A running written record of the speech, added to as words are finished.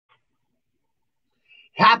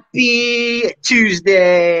Happy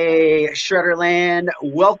Tuesday, Shredderland.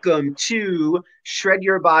 Welcome to Shred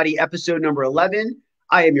Your Body, episode number 11.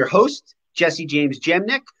 I am your host, Jesse James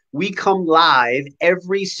Jamnik. We come live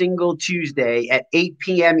every single Tuesday at 8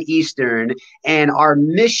 p.m. Eastern, and our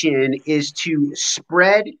mission is to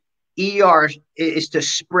spread ER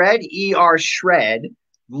shred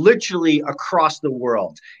literally across the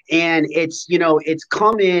world. And it's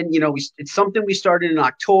come in, it's something we started in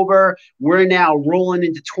October. We're now rolling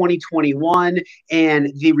into 2021, and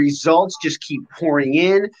the results just keep pouring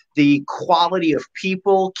in. The quality of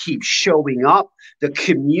people keeps showing up. The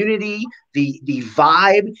community, the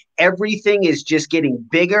vibe, everything is just getting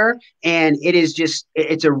bigger, and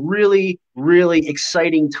it's a really, really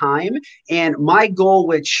exciting time. And my goal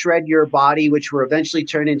with Shred Your Body, which will eventually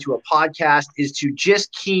turn into a podcast, is to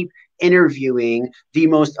just keep interviewing the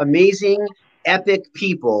most amazing, epic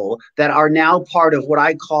people that are now part of what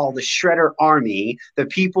I call the Shredder Army. The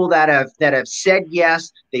people that have said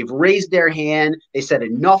yes, they've raised their hand, they said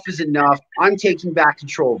enough is enough. I'm taking back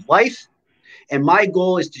control of life. And my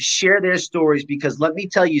goal is to share their stories, because let me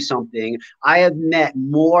tell you something. I have met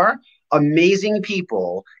more amazing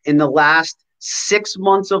people in the last 6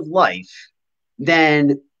 months of life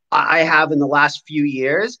than I have in the last few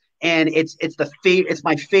years. And it's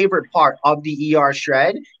my favorite part of the ER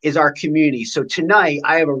Shred is our community. So tonight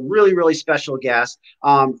I have a really, really special guest.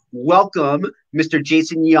 Welcome, Mr.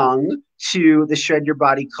 Jason Young, to the Shred Your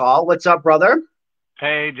Body call. What's up, brother?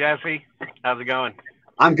 Hey, Jesse. How's it going?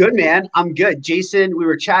 I'm good, man. I'm good. Jason, we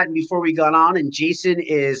were chatting before we got on, and Jason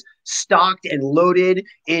is stocked and loaded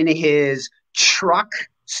in his truck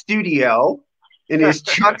studio. That's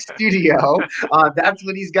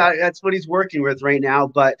what he's got. That's what he's working with right now.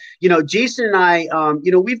 But, Jason and I,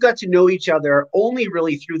 we've got to know each other only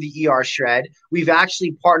really through the ER Shred. We've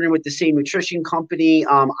actually partnered with the same nutrition company.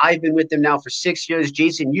 I've been with them now for 6 years.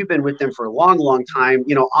 Jason, you've been with them for a long, long time,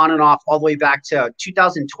 on and off all the way back to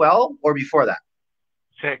 2012 or before that?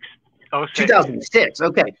 2006.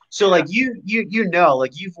 Okay. So like you've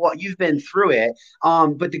been through it.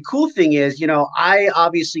 But the cool thing is, I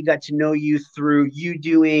obviously got to know you through you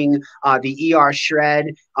doing the ER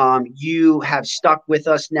Shred. You have stuck with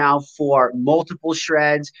us now for multiple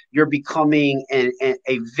shreds. You're becoming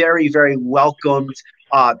a very, very welcomed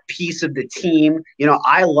piece of the team.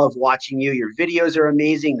 I love watching you. Your videos are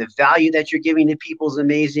amazing. The value that you're giving to people is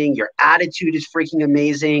amazing. Your attitude is freaking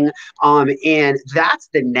amazing. And that's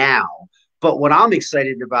the now. But what I'm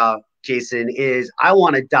excited about, Jason, is I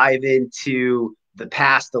want to dive into the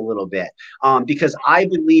past a little bit, because I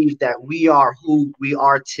believe that we are who we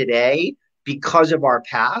are today because of our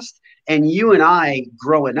past. And you and I,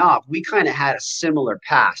 growing up, we kind of had a similar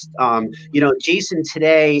past. Jason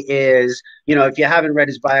today is, if you haven't read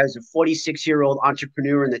his bio, he's a 46-year-old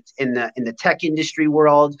entrepreneur in the tech industry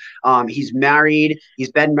world. He's married.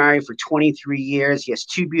 He's been married for 23 years. He has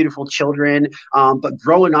 2 beautiful children. But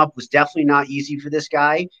growing up was definitely not easy for this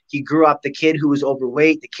guy. He grew up the kid who was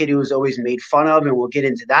overweight, the kid who was always made fun of, and we'll get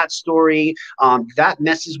into that story. That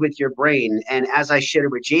messes with your brain. And as I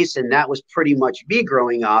shared with Jason, that was pretty much me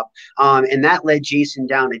growing up. And that led Jason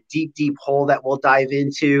down a deep, deep hole that we'll dive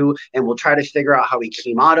into, and we'll try to figure out how he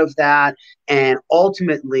came out of that. And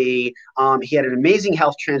ultimately, he had an amazing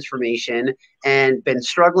health transformation and been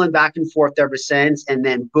struggling back and forth ever since. And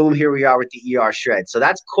then, boom, here we are with the ER Shred. So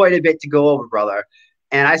that's quite a bit to go over, brother.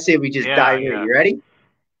 And I say we just dive in. You ready?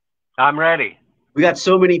 I'm ready. We got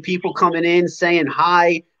so many people coming in saying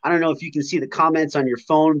hi. I don't know if you can see the comments on your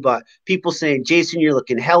phone, but people saying, Jason, you're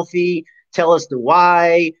looking healthy. Tell us the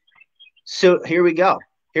why. So here we go.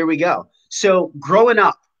 So growing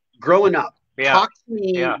up, talk to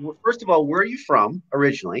me. First of all, where are you from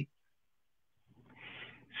originally?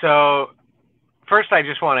 So first, I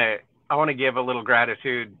want to give a little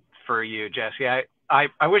gratitude for you, Jesse.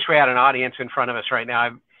 I wish we had an audience in front of us right now.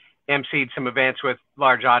 I've emceed some events with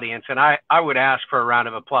large audience, and I would ask for a round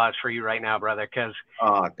of applause for you right now, brother, because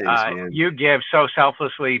you give so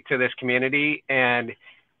selflessly to this community, and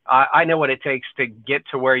I know what it takes to get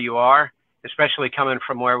to where you are, especially coming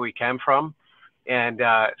from where we came from. And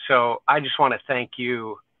so I just want to thank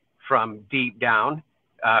you from deep down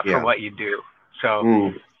for what you do.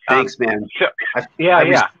 So thanks, man. So, I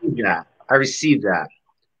received that.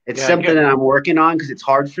 It's something that I'm working on because it's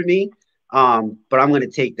hard for me. But I'm going to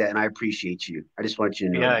take that, and I appreciate you. I just want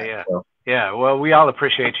you to know that. Yeah. Well, we all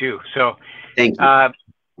appreciate you. So thank you.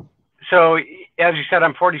 So as you said,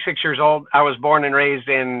 I'm 46 years old. I was born and raised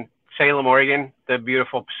in Salem, Oregon, the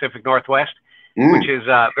beautiful Pacific Northwest, which is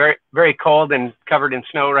very, very cold and covered in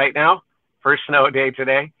snow right now. First snow day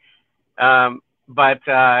today. But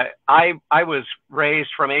I was raised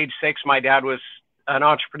from age 6. My dad was an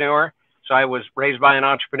entrepreneur. So I was raised by an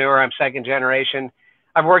entrepreneur. I'm second generation.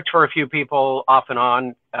 I've worked for a few people off and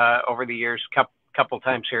on over the years, couple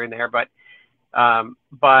times here and there. But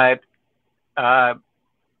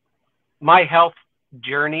my health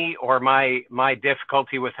journey, or my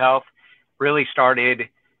difficulty with health, really started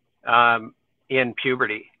in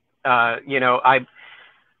puberty. The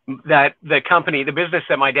business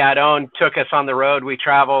that my dad owned took us on the road. We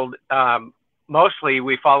traveled, mostly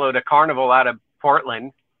we followed a carnival out of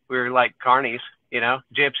Portland. We were like carnies,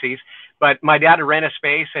 gypsies. But my dad would rent a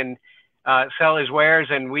space and sell his wares.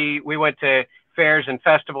 And we went to fairs and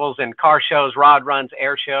festivals and car shows, rod runs,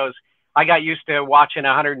 air shows. I got used to watching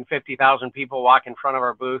 150,000 people walk in front of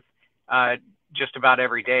our booth just about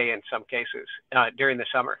every day in some cases during the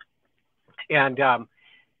summer. And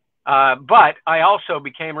but I also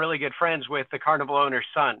became really good friends with the carnival owner's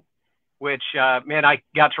son, which, man, I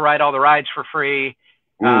got to ride all the rides for free.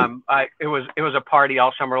 It was a party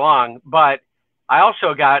all summer long, but I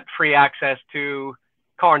also got free access to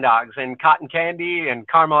corn dogs and cotton candy and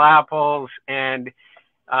caramel apples and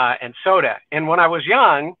soda. And when I was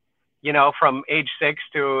young, from age 6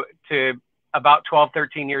 to about 12,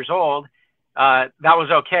 13 years old, that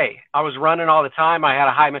was okay. I was running all the time. I had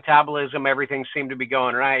a high metabolism. Everything seemed to be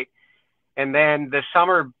going right. And then the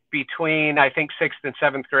summer between, I think, 6th and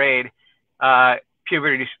 7th grade,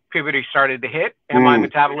 puberty started to hit, and my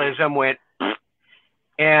metabolism went.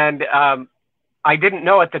 And I didn't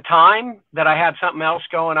know at the time that I had something else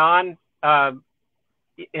going on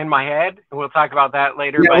in my head. And we'll talk about that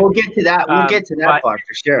later. Yeah, but, we'll get to that. We'll get to that part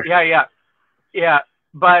for sure. Yeah.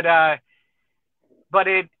 But I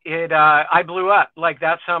blew up. Like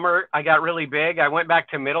that summer, I got really big. I went back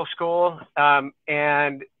to middle school,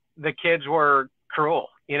 and the kids were cruel.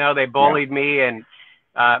 They bullied me and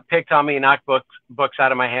picked on me, knocked books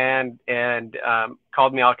out of my hand, and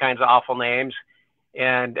called me all kinds of awful names.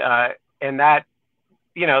 And that,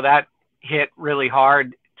 that hit really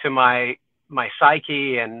hard to my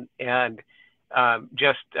psyche and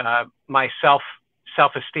just my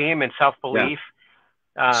self-esteem and self-belief.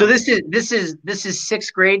 Yeah. So this is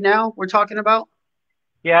 6th grade now we're talking about?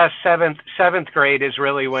 Yeah, seventh grade is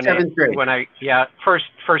really when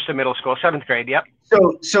first of middle school, 7th grade. Yep.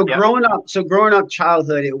 So yep. growing up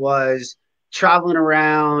childhood, it was traveling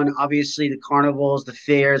around, obviously the carnivals, the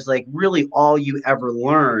fairs, like really all you ever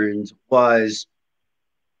learned was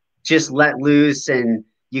just let loose, and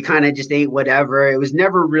you kind of just ate whatever. It was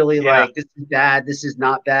never really like, this is bad, this is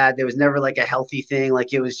not bad. There was never like a healthy thing.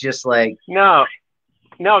 Like it was just like, no,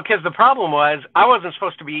 because the problem was I wasn't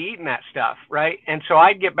supposed to be eating that stuff, right? And so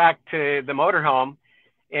I'd get back to the motorhome,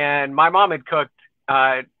 and my mom had cooked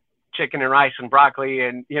chicken and rice and broccoli,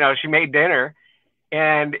 and she made dinner.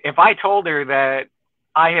 And if I told her that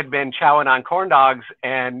I had been chowing on corn dogs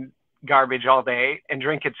and garbage all day and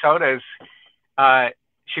drinking sodas,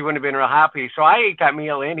 she wouldn't have been real happy. So I ate that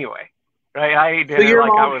meal anyway, right? I ate dinner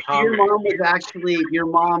I was hungry. Your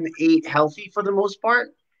mom ate healthy for the most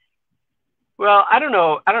part? Well, I don't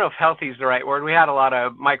know if healthy is the right word. We had a lot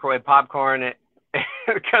of microwave popcorn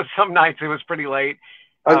because some nights it was pretty late.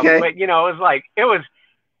 Okay. But it was like, it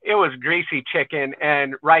was greasy chicken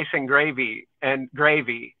and rice and gravy and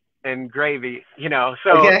gravy. So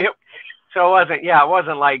okay. it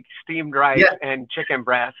wasn't like steamed rice and chicken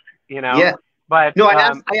breast, Yeah. But no,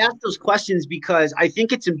 I asked those questions because I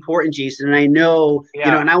think it's important, Jason. And I know,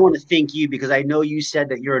 and I want to thank you because I know you said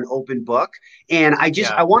that you're an open book. And I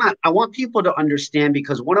want people to understand,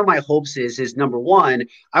 because one of my hopes is number one,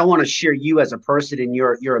 I want to share you as a person and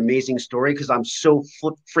your amazing story, because I'm so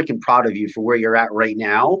freaking proud of you for where you're at right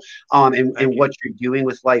now, and what you're doing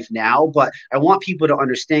with life now. But I want people to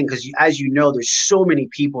understand, because as you know, there's so many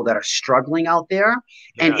people that are struggling out there,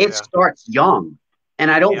 and it starts young. And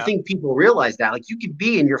I don't think people realize that. Like, you could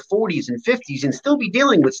be in your 40s and 50s and still be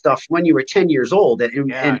dealing with stuff when you were 10 years old.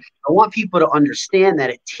 And I want people to understand that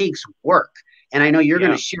it takes work. And I know you're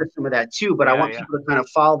going to share some of that too, but I want people to kind of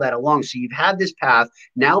follow that along. So you've had this path.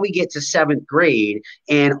 Now we get to 7th grade,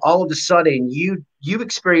 and all of a sudden you've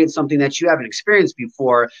experienced something that you haven't experienced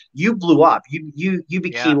before. You blew up. You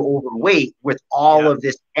became overweight with all of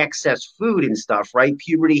this excess food and stuff, right?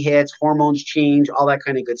 Puberty hits, hormones change, all that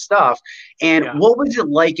kind of good stuff. And what was it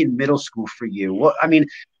like in middle school for you?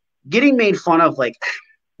 Getting made fun of, like,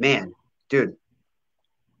 man, dude.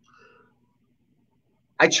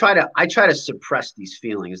 I try to suppress these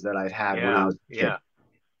feelings that I've had when I was a kid.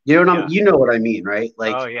 You know what I mean, right?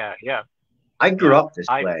 Like, I grew up this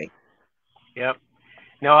way. Yep.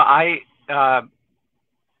 No,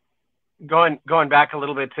 going back a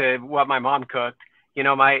little bit to what my mom cooked.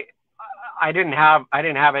 I didn't have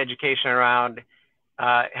education around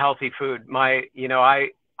healthy food.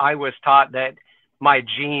 I was taught that my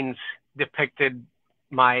genes depicted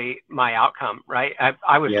my outcome, right?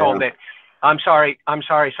 I was told that I'm sorry,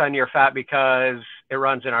 son, you're fat because it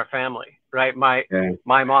runs in our family, right? My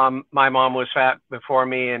mom was fat before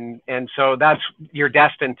me, and so you're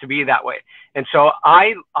destined to be that way. And so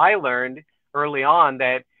I learned early on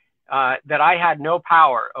that I had no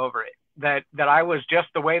power over it, that I was just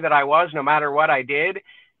the way that I was, no matter what I did,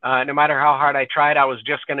 no matter how hard I tried, I was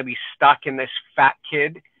just going to be stuck in this fat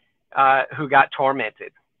kid who got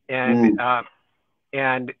tormented. And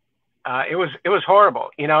it was horrible,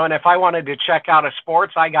 and if I wanted to check out of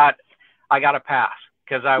sports, I got a pass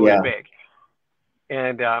because I was big.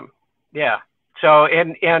 And so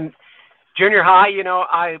in junior high,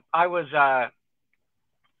 I was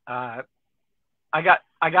I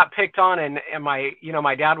got picked on, and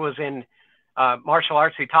my dad was in martial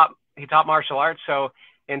arts. He taught martial arts. So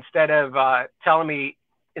instead of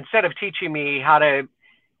teaching me how to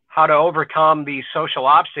overcome these social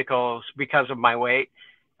obstacles because of my weight,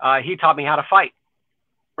 he taught me how to fight,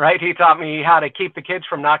 right? He taught me how to keep the kids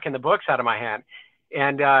from knocking the books out of my hand,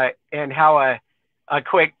 and how a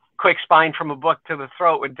quick spine from a book to the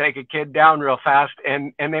throat would take a kid down real fast,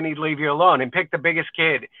 and then he'd leave you alone, and pick the biggest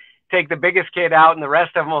kid, take the biggest kid out, and the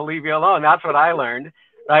rest of them will leave you alone. That's what I learned,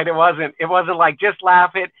 right? It wasn't like just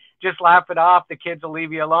laugh it off. The kids will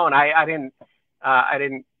leave you alone. I didn't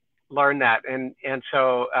learn that, and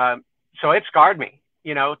so it scarred me,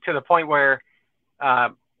 to the point where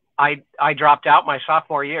I dropped out my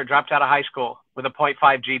sophomore year, dropped out of high school with a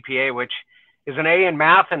 0.5 GPA, which is an A in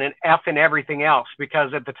math and an F in everything else,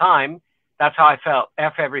 because at the time, that's how I felt.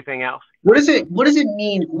 F everything else. What does it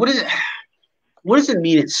mean? What does it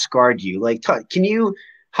mean it scarred you? Like,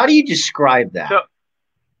 how do you describe that?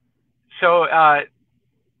 So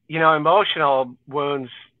emotional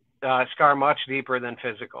wounds scar much deeper than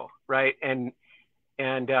physical, right? And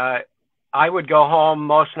I would go home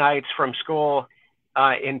most nights from school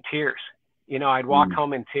in tears. I'd walk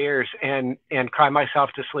home in tears and cry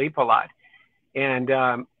myself to sleep a lot. And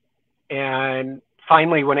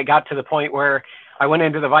finally, when it got to the point where I went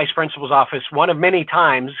into the vice principal's office, one of many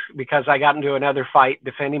times, because I got into another fight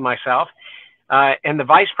defending myself, and the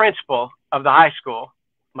vice principal of the high school,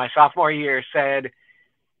 my sophomore year, said,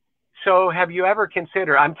 "So have you ever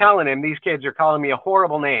considered," I'm telling him, these kids are calling me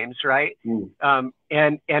horrible names, right?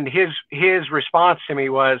 And his response to me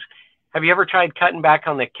was, "Have you ever tried cutting back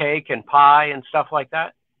on the cake and pie and stuff like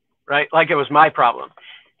that?" Right? Like it was my problem.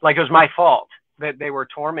 Like it was my fault that they were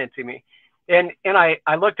tormenting me. And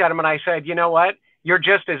I looked at him and I said, "You know what? You're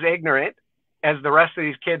just as ignorant as the rest of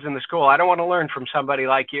these kids in the school. I don't want to learn from somebody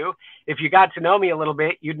like you. If you got to know me a little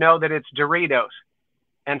bit, you'd know that it's Doritos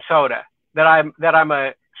and soda, that I'm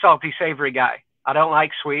a salty, savory guy. I don't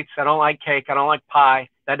like sweets. I don't like cake. I don't like pie.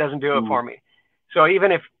 That doesn't do it for me. So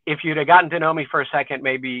even if you'd have gotten to know me for a second,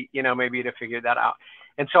 maybe you'd have figured that out."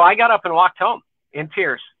 And so I got up and walked home in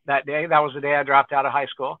tears that day. That was the day I dropped out of high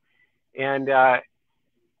school. And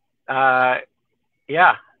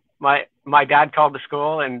my dad called the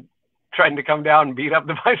school and tried to come down and beat up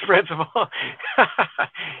the vice principal.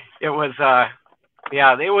 It was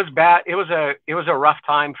bad. It was a rough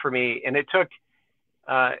time for me, and it took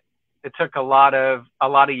a lot of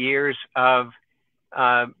years of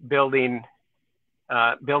building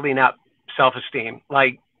up self-esteem.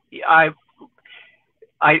 Like I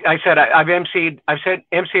said, I've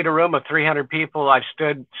emceed a room of 300 people. I've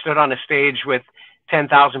stood on a stage with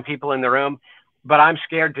 10,000 people in the room, but I'm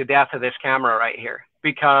scared to death of this camera right here,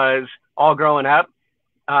 because all growing up,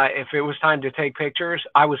 if it was time to take pictures,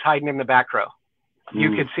 I was hiding in the back row.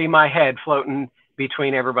 You could see my head floating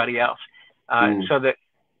between everybody else. So the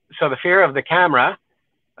fear of the camera,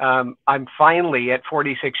 I'm finally at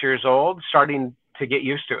 46 years old, starting to get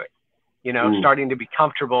used to it, starting to be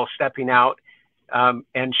comfortable stepping out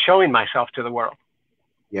and showing myself to the world.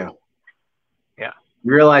 Yeah. Yeah.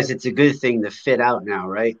 You realize it's a good thing to fit out now,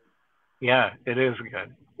 right? Yeah, it is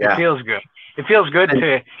good. Yeah. It feels good. It feels good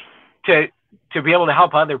to be able to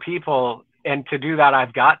help other people, and to do that,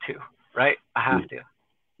 I've got to, right? I have to.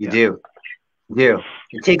 You do.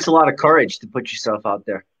 It takes a lot of courage to put yourself out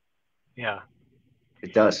there. Yeah.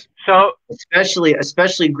 It does. So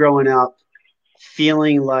especially growing up,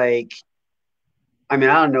 feeling like, I mean,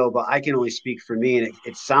 I don't know, but I can only speak for me, and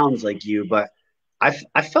it sounds like you, but I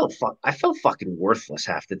felt fucking worthless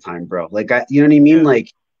half the time, bro. Like you know what I mean? Yeah.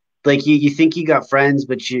 Like you think you got friends,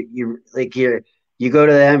 but you go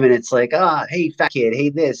to them and it's like, hey, fat kid, hey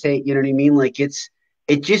this, hey, you know what I mean? Like it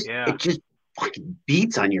just fucking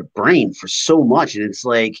beats on your brain for so much, and it's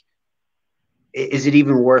like, is it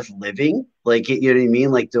even worth living? Like, you know what I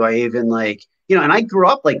mean? Like, do I even, like, you know, and I grew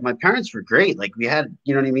up like my parents were great. Like we had,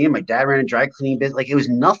 you know what I mean? My dad ran a dry cleaning business. Like it was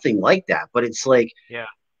nothing like that. But it's like Yeah.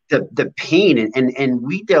 the pain and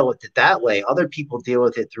we deal with it that way. Other people deal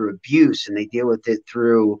with it through abuse and they deal with it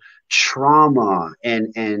through trauma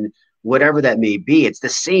and whatever that may be. It's the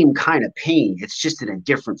same kind of pain. It's just in a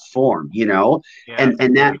different form, you know? Yeah.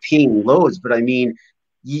 And that pain loads. But I mean,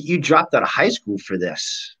 you dropped out of high school for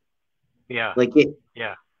this. Yeah. Like it,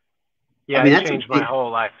 Yeah. I Yeah. mean, It changed my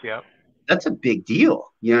whole life. Yep. that's a big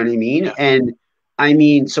deal. You know what I mean? Yeah. And I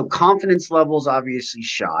mean, so confidence levels obviously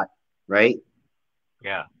shot, right?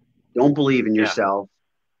 Yeah. Don't believe in Yeah. yourself,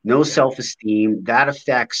 no Yeah. self-esteem. That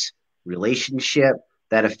affects relationship,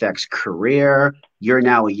 that affects career. You're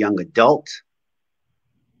now a young adult.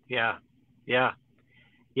 Yeah. Yeah.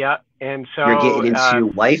 Yeah. And You're so, getting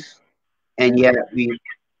into life. And yet we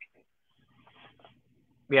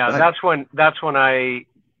yeah, go ahead.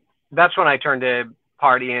 that's when I turned to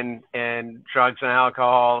partying and drugs and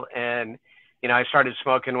alcohol. And, you know, I started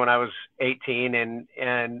smoking when I was 18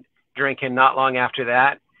 and drinking not long after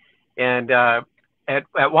that. And,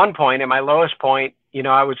 at one point, at my lowest point, you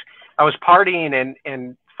know, I was partying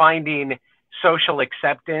and finding social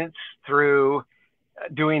acceptance through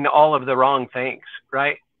doing all of the wrong things,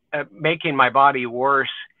 right? Making my body worse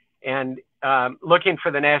and looking for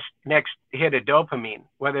the next hit of dopamine,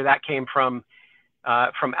 whether that came from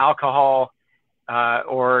alcohol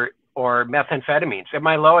or methamphetamines. At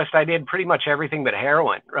my lowest, I did pretty much everything but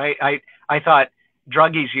heroin, right? I thought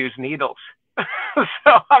druggies use needles, so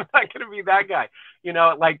I'm not going to be that guy. You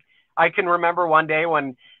know, like I can remember one day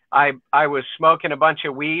when I was smoking a bunch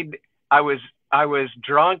of weed. I was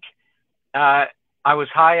drunk. Uh, I was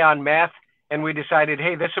high on meth, and we decided,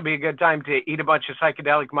 hey, this would be a good time to eat a bunch of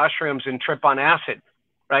psychedelic mushrooms and trip on acid,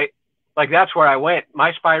 right? Like that's where I went.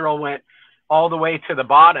 My spiral went all the way to the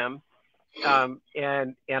bottom, and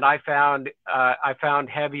I found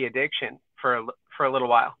heavy addiction for a little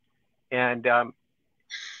while, and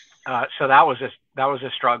so that was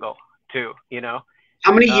a struggle too, you know.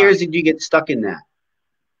 How many Um, years did you get stuck in that?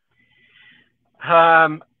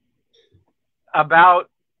 um, about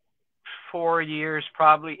 4 years,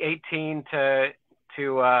 probably 18 to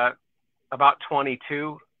about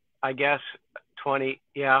 22, I guess. 20,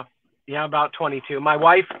 yeah, about 22. I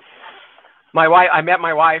met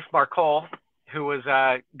my wife, Marcole, who was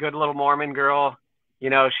a good little Mormon girl. You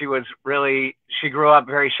know, she grew up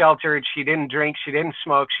very sheltered. She didn't drink, she didn't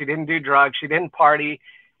smoke, she didn't do drugs, she didn't party.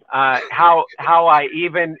 How I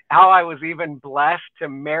was even blessed to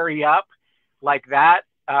marry up like that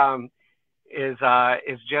is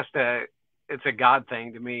just it's a God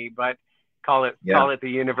thing to me, but Yeah. call it the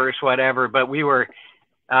universe, whatever. But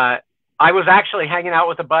I was actually hanging out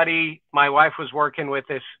with a buddy. My wife was working with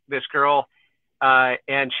this girl,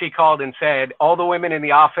 and she called and said, all the women in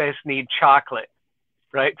the office need chocolate,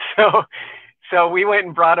 right? So we went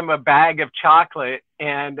and brought him a bag of chocolate,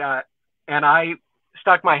 and I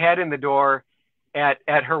stuck my head in the door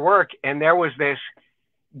at her work, and there was this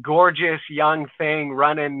gorgeous young thing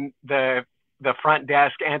running the front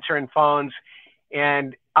desk, answering phones.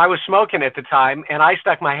 And I was smoking at the time, and I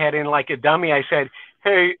stuck my head in like a dummy. I said,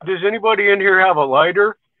 hey, does anybody in here have a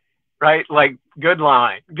lighter? Right? Like, good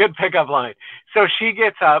line, good pickup line. So she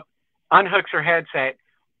gets up, unhooks her headset,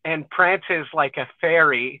 and prances like a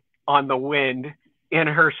fairy on the wind in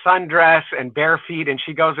her sundress and bare feet. And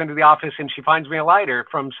she goes into the office and she finds me a lighter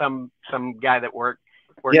from some guy that worked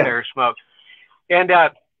Yeah. there or smoked. And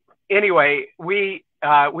anyway, we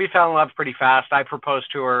fell in love pretty fast. I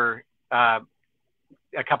proposed to her a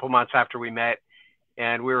couple months after we met,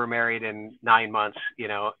 and we were married in 9 months, you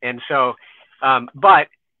know. And so, but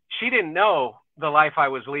she didn't know the life I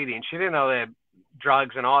was leading. She didn't know the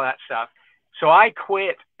drugs and all that stuff. So I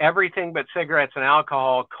quit everything but cigarettes and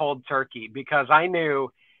alcohol cold turkey, because I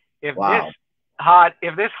knew if Wow. this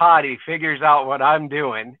hottie figures out what I'm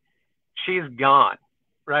doing, she's gone,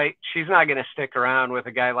 right? She's not going to stick around with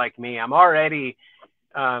a guy like me. I'm already,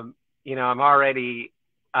 you know, I'm already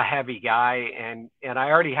a heavy guy, and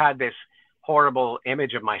I already had this horrible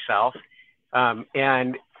image of myself.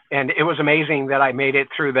 And it was amazing that I made it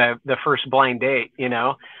through the first blind date, you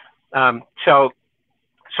know?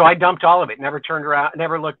 So I dumped all of it, never turned around,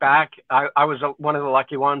 never looked back. I was one of the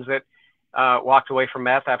lucky ones that walked away from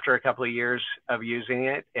meth after a couple of years of using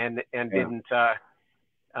it, and Yeah. didn't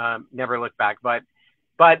never looked back. But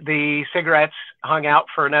the cigarettes hung out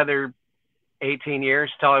for another 18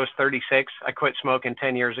 years till I was 36. I quit smoking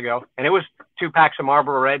 10 years ago, and it was 2 packs of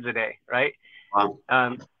Marlboro Reds a day, right? Wow.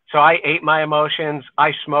 So I ate my emotions.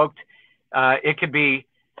 I smoked. It could be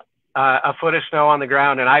a foot of snow on the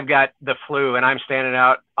ground, and I've got the flu, and I'm standing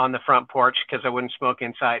out on the front porch because I wouldn't smoke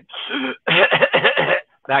inside.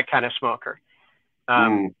 That kind of smoker.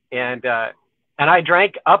 And I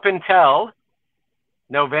drank up until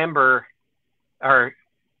November, or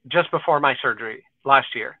just before my surgery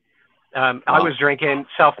last year. I was drinking,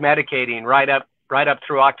 self-medicating right up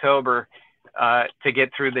through October to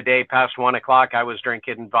get through the day past 1 o'clock. I was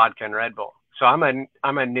drinking vodka and Red Bull. So I'm a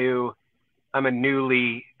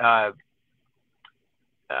newly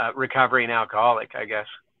recovering alcoholic, I guess.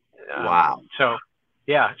 Wow. So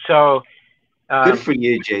yeah. So good for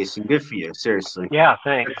you, Jason. Good for you. Seriously. Yeah.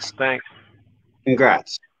 Thanks.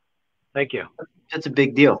 Congrats. Thank you. That's a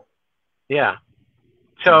big deal. Yeah.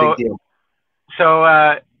 So, big deal.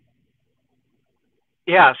 So,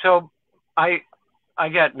 yeah. So I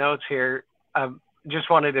got notes here. Just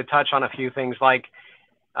wanted to touch on a few things. Like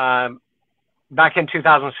back in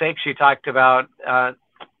 2006, you talked about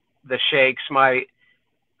the shakes. My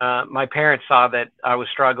parents saw that I was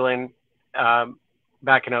struggling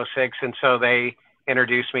back in 06, and so they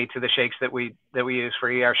introduced me to the shakes that we use for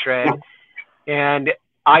ER Shred. And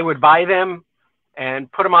I would buy them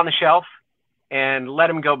and put them on the shelf and let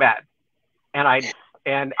them go bad. And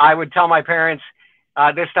I would tell my parents,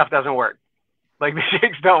 this stuff doesn't work. Like, the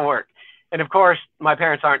shakes don't work. And of course, my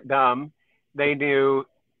parents aren't dumb. They knew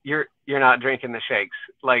you're not drinking the shakes.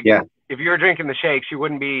 Like, if you were drinking the shakes, you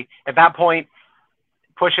wouldn't be at that point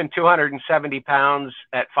pushing 270 pounds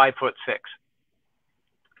at 5'6".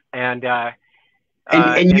 And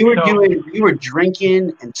you were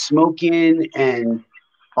drinking and smoking and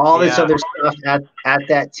all this other stuff at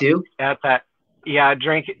that too? At that. Yeah.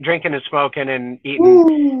 Drinking and smoking and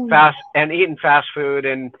eating fast food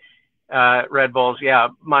and Red Bulls. Yeah.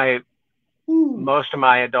 Most of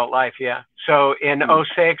my adult life. Yeah. So in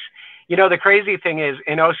 06, the crazy thing is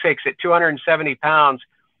in 06 at 270 pounds,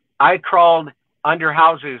 I crawled under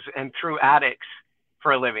houses and through attics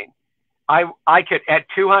for a living. I could, at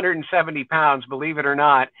 270 pounds, believe it or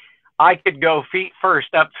not, I could go feet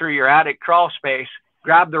first up through your attic crawl space,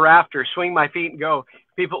 grab the rafter, swing my feet and go.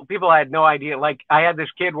 People had no idea. Like, I had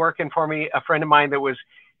this kid working for me, a friend of mine that was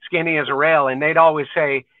skinny as a rail, and they'd always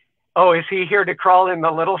say, "Oh, is he here to crawl in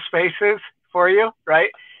the little spaces for you?"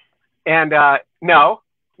 Right? And no,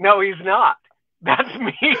 he's not. That's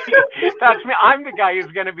me. That's me. I'm the guy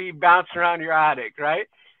who's going to be bouncing around your attic, right?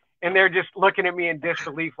 And they're just looking at me in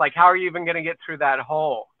disbelief, like, how are you even going to get through that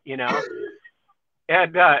hole,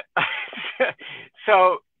 And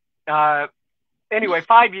so anyway,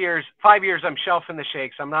 5 years, I'm shelving the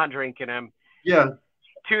shakes. I'm not drinking them. Yeah.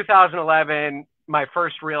 2011, my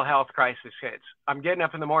first real health crisis hits. I'm getting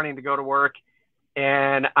up in the morning to go to work,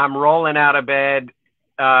 and I'm rolling out of bed.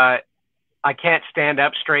 I can't stand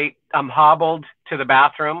up straight. I'm hobbled to the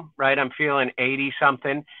bathroom, right? I'm feeling 80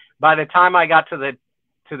 something. By the time I got to the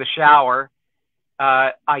shower,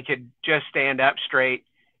 I could just stand up straight,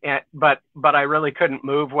 but I really couldn't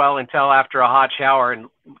move well until after a hot shower and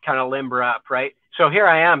kind of limber up, right? So here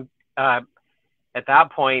I am at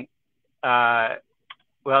that point. Well,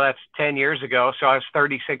 that's 10 years ago. So I was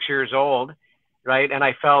 36 years old, right? And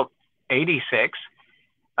I felt 86.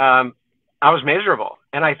 I was miserable,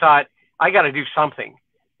 and I thought, I got to do something.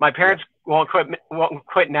 My parents won't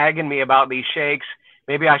quit nagging me about these shakes.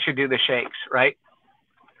 Maybe I should do the shakes, right?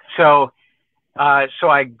 So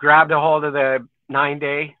I grabbed a hold of the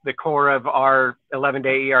 9-day, the core of our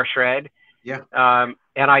 11-day ER Shred. Yeah.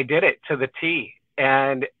 And I did it to the T,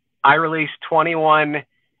 and I released 21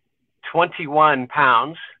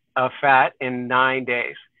 pounds of fat in 9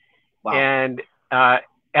 days. Wow. And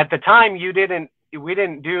at the time, we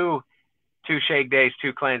didn't do 2 shake days,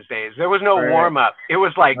 2 cleanse days. There was no warm up. It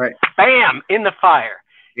was like, bam, in the fire.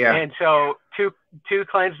 Yeah. And so two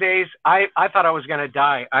cleanse days, I thought I was going to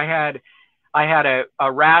die. I had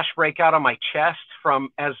a rash break out on my chest from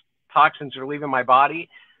as toxins are leaving my body.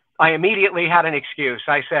 I immediately had an excuse.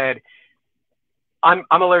 I said, I'm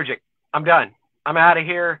allergic. I'm done. I'm out of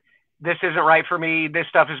here. This isn't right for me. This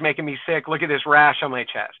stuff is making me sick. Look at this rash on my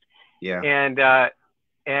chest. Yeah.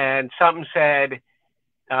 And something said,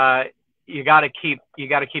 you got to keep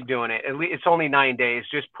doing it. At least it's only 9 days.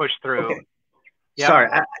 Just push through. Okay. Yep. Sorry.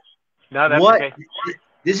 No, that's okay.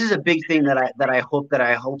 This is a big thing that I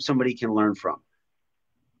hope somebody can learn from.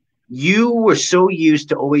 You were so used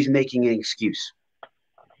to always making an excuse.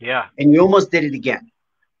 Yeah. And you almost did it again.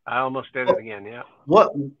 I almost did it again. Yeah.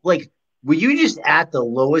 What, like, were you just at the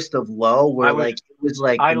lowest of low where it was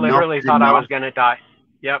like, I literally thought I was going to die.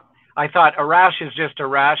 Yep. I thought a rash is just a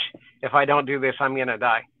rash. If I don't do this, I'm going to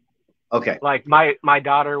die. Okay. Like my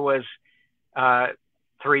daughter was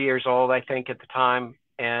 3 years old, I think, at the time.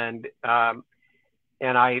 And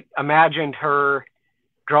and I imagined her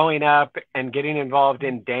growing up and getting involved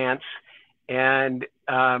in dance and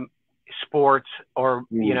sports, or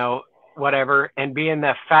whatever, and being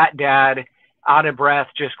the fat dad, out of breath,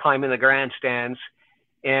 just climbing the grandstands.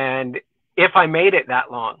 And if I made it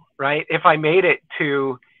that long, right? If I made it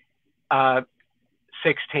to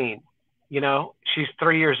 16, she's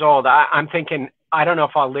 3 years old. I'm thinking, I don't know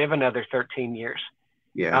if I'll live another 13 years.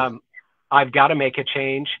 Yeah. I've got to make a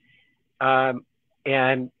change. Yeah,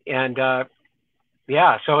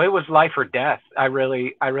 so it was life or death. I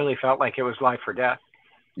really felt like it was life or death.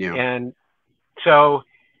 Yeah. And so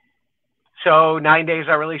 9 days,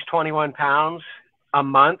 I released 21 pounds. A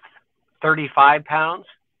month, 35 pounds.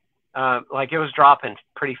 Like, it was dropping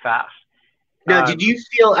pretty fast. Now, did you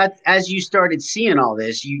feel as you started seeing all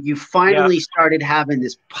this, you finally started having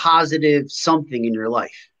this positive something in your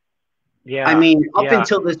life? Yeah. I mean, up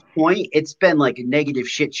until this point, it's been like a negative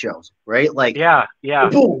shit show, right? Like,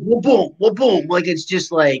 boom, boom, boom. Like, it's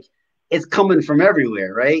just like, it's coming from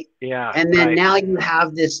everywhere, right? Yeah. And then now you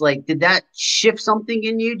have this, like, did that shift something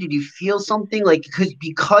in you? Did you feel something? Like,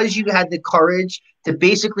 because you had the courage to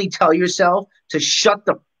basically tell yourself to shut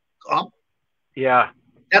the up. Yeah.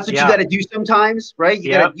 That's what you got to do sometimes, right?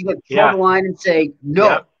 You got to draw the line and say,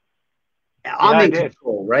 no, I'm in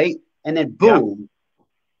control, right? And then boom.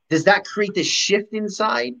 Does that create this shift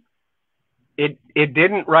inside? It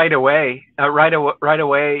didn't right away. Right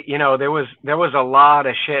away, there was a lot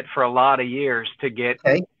of shit for a lot of years to get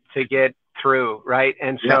through, right?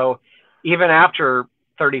 And so even after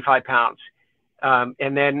 35 pounds,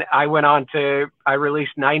 and then I went on I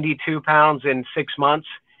released 92 pounds in 6 months.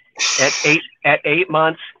 At 8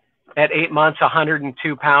 months,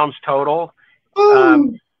 102 pounds total.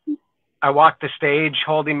 I walked the stage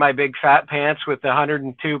holding my big fat pants with the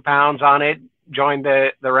 102 pounds on it, joined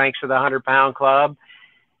the ranks of the 100-pound club.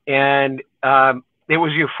 And it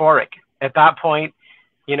was euphoric. At that point,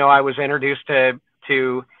 I was introduced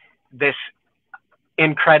to this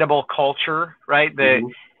incredible culture, right?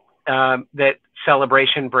 That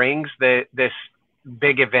celebration brings, this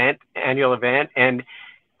big event, annual event. And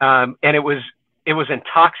it was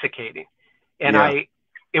intoxicating. And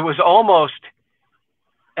it was almost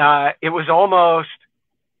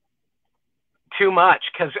too much,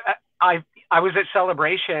 because I was at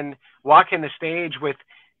celebration walking the stage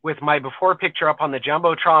with my before picture up on the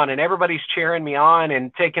Jumbotron, and everybody's cheering me on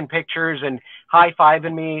and taking pictures and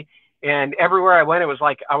high-fiving me. And everywhere I went, it was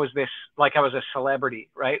like I was a celebrity,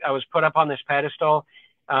 right? I was put up on this pedestal,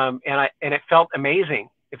 and it felt amazing.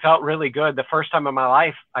 It felt really good. The first time in my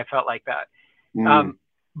life, I felt like that.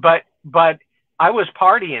 But I was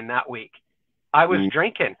partying that week. I was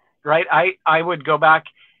drinking, right? I would go back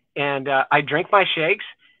and I'd drink my shakes,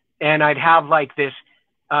 and I'd have like this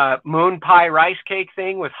moon pie rice cake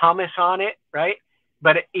thing with hummus on it, right?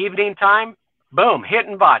 But at evening time, boom,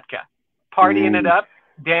 hitting vodka, partying it up,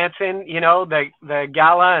 dancing, the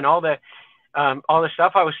gala and all the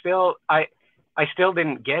stuff. I still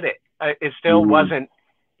didn't get it. It still wasn't.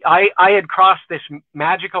 I had crossed this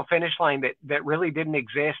magical finish line that really didn't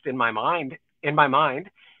exist in my mind, and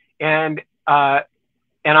I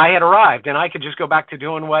had arrived, and I could just go back to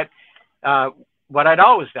doing what I'd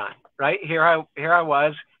always done, right? Here I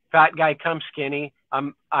was, fat guy come skinny.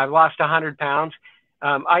 I lost 100 pounds.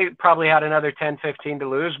 I probably had another 10, 15 to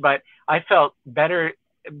lose, but I felt better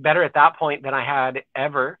at that point than I had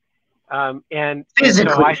ever. And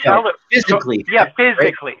physically, so I felt it physically,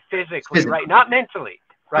 physically, right? Not mentally,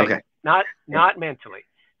 right? Okay. Not mentally.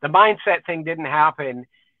 The mindset thing didn't happen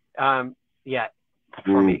yet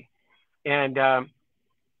for me. And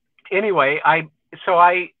anyway, I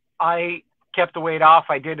kept the weight off.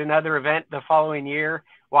 I did another event the following year,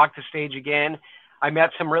 walked the stage again. I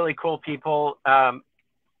met some really cool people from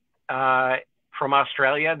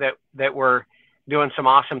Australia that were doing some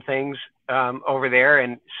awesome things over there.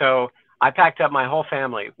 And so I packed up my whole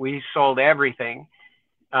family. We sold everything.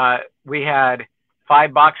 We had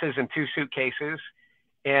 5 boxes and 2 suitcases,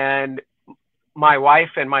 and my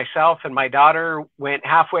wife and myself and my daughter went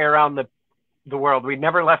halfway around the world. We'd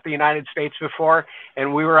never left the United States before,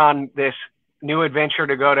 and we were on this new adventure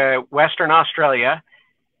to go to Western Australia,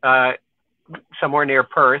 somewhere near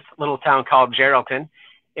Perth, a little town called Geraldton,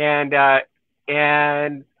 and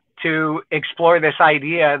to explore this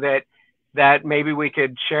idea that maybe we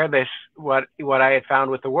could share this, what I had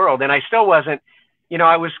found with the world. And I still wasn't,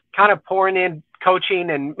 I was kind of pouring in coaching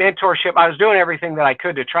and mentorship. I was doing everything that I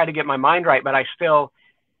could to try to get my mind right, but I still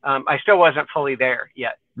wasn't fully there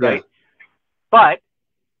yet. Right. But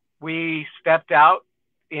we stepped out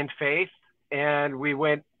in faith, and we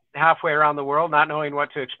went halfway around the world, not knowing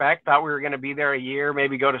what to expect. Thought we were going to be there a year,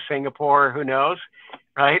 maybe go to Singapore, who knows,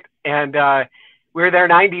 right? And we were there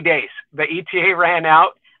 90 days. The ETA ran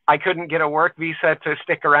out. I couldn't get a work visa to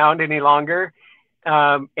stick around any longer.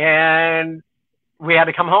 And we had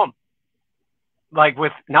to come home, like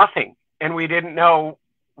with nothing. And we didn't know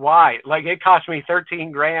why. Like it cost me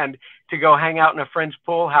 13 grand to go hang out in a friend's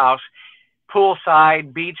pool house,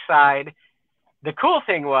 poolside, beachside. The cool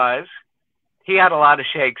thing was he had a lot of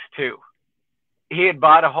shakes too. He had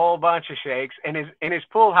bought a whole bunch of shakes, and in his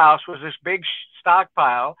pool house was this big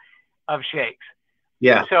stockpile of shakes.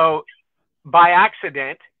 Yeah. So by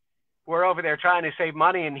accident, we're over there trying to save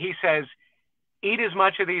money, and he says, eat as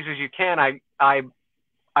much of these as you can. I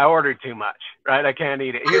ordered too much, right? I can't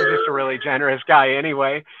eat it. He was just a really generous guy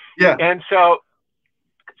anyway. Yeah. And so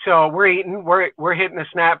we're eating, we're hitting the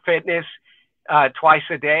Snap Fitness twice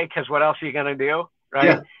a day, because what else are you going to do, right?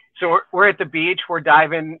 Yeah. So we're at the beach, we're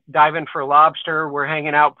diving for lobster, we're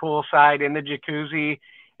hanging out poolside in the jacuzzi,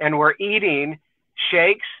 and we're eating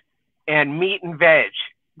shakes and meat and veg,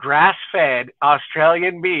 grass-fed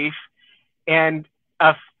Australian beef, and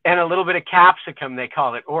a little bit of capsicum, they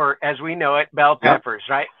call it, or as we know it, bell peppers,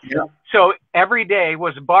 right? Yeah. So every day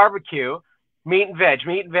was barbecue, meat and veg,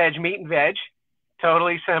 meat and veg, meat and veg.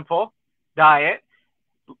 Totally simple diet.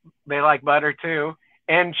 They like butter too,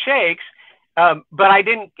 and shakes. But it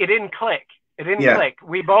didn't click. It didn't click.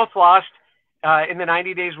 We both lost, in the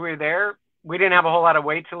 90 days we were there, we didn't have a whole lot of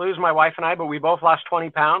weight to lose, my wife and I, but we both lost 20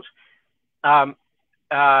 pounds.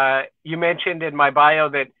 You mentioned in my bio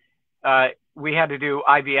that we had to do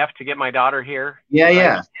IVF to get my daughter here.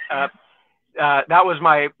 Yeah. That was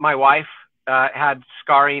my wife had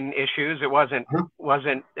scarring issues. It wasn't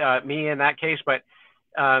me in that case, but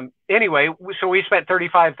anyway, so we spent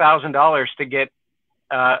 $35,000 to get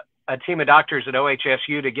a team of doctors at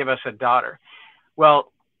OHSU to give us a daughter.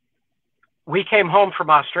 Well, we came home from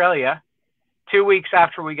Australia. 2 weeks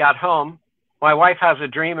after we got home, my wife has a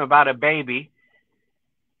dream about a baby.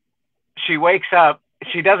 She wakes up.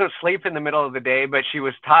 She doesn't sleep in the middle of the day, but she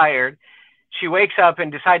was tired. She wakes up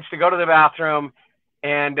and decides to go to the bathroom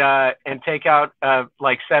and take out a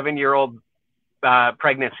 7-year-old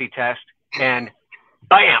pregnancy test, and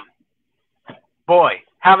bam, boy,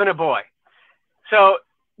 having a boy. So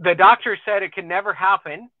the doctor said it could never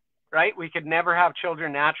happen, right? We could never have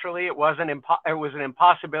children naturally. It was an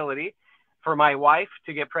impossibility for my wife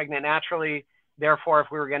to get pregnant naturally. Therefore, if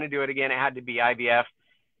we were going to do it again, it had to be IVF.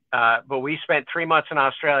 But we spent 3 months in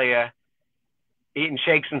Australia eating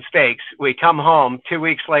shakes and steaks. We come home 2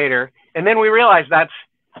 weeks later, and then we realized that's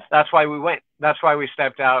why we went. That's why we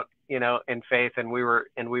stepped out, in faith, and we were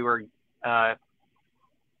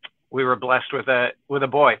blessed with a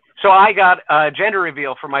boy. So I got a gender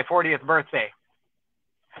reveal for my 40th birthday.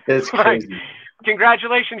 That's crazy.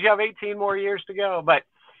 Congratulations, you have 18 more years to go. But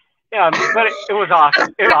yeah, but it was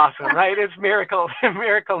awesome. It was awesome, right? It's miracle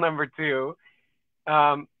number 2.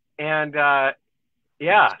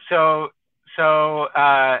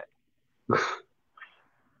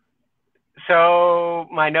 So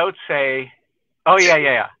my notes say, oh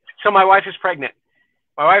yeah. So my wife is pregnant.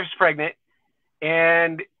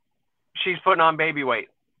 And she's putting on baby weight.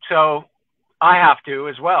 So I have to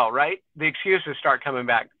as well, right? The excuses start coming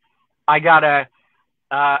back. I gotta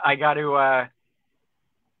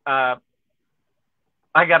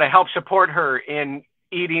help support her in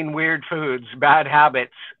eating weird foods, bad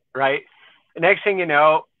habits, right? The next thing you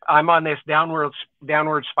know, I'm on this downward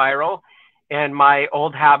spiral, and my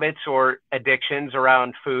old habits or addictions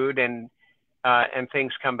around food and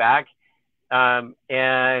things come back, and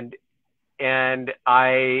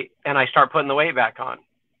I start putting the weight back on,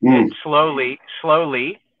 and slowly,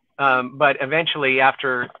 but eventually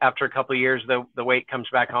after a couple of years, the weight comes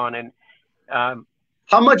back on, and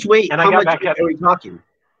how much weight? And how much weight are we talking?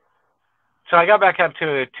 So I got back up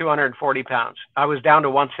to 240 pounds. I was down to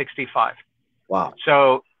 165. Wow.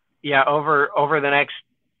 So yeah, over the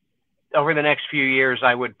next few years,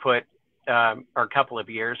 I would put, or a couple of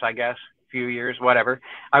years, I guess, few years, whatever,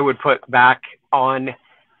 I would put back on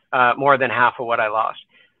more than half of what I lost.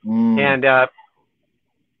 And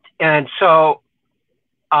so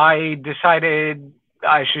I decided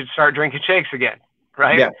I should start drinking shakes again,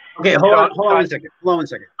 right? Yeah. Okay. Hold on one second.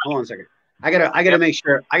 I gotta make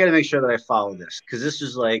sure that I follow this, because this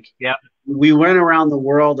is like, we went around the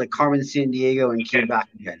world like Carmen Sandiego and came back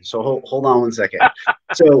again. So hold on one second.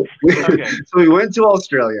 So we went to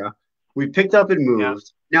Australia. We picked up and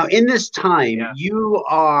moved. Now in this time,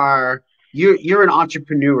 you're an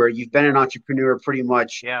entrepreneur. You've been an entrepreneur pretty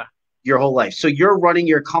much your whole life. So you're running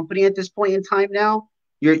your company at this point in time now.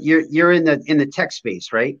 You're in the tech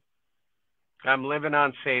space, right? I'm living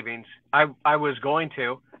on savings. I was going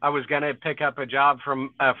to pick up a job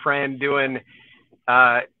from a friend doing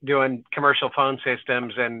commercial phone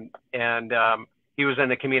systems, and he was in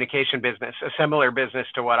the communication business, a similar business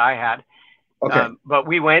to what I had. Okay. But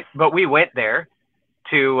we went there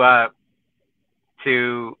to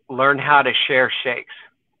learn how to share shakes.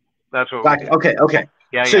 That's what we did. Okay. Okay.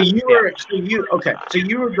 Yeah. So Yeah. you Yeah. were, so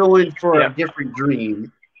you were going for Yeah. a different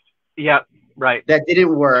dream Yeah. Right. that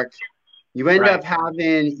didn't work. You end Right. up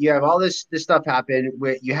having, you have all this stuff happen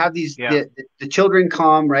where you have these, Yeah. the children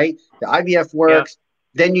come, right? The IVF Yeah. works,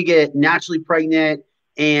 then you get naturally pregnant.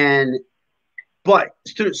 But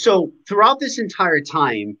so throughout this entire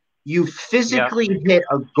time, you Yeah. physically hit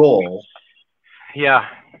a goal, Yeah.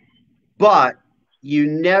 but you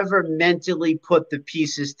never mentally put the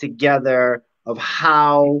pieces together of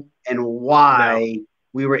how and No. why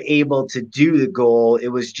we were able to do the goal. It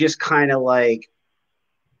was just kind of like,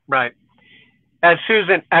 Right. As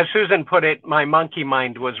Susan put it, my monkey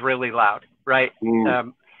mind was really loud. Right. mm,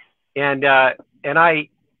 Um, and I,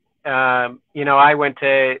 I went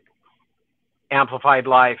to Amplified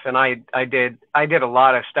Life, and I did a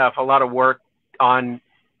lot of stuff, a lot of work on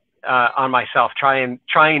myself, trying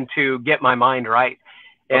to get my mind right.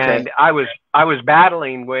 okay. And I was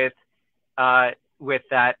battling with that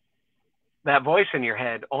voice in your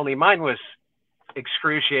head, only mine was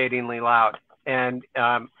excruciatingly loud. And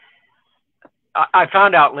I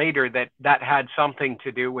found out later that had something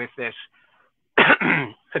to do with this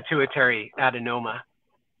pituitary adenoma.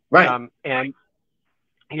 Right. And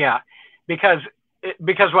yeah, because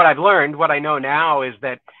what I've learned, what I know now is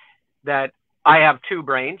that I have two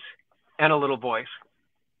brains and a little voice.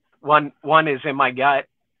 One is in my gut,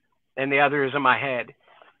 and the other is in my head.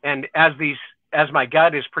 And as my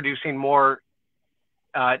gut is producing more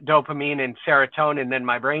dopamine and serotonin than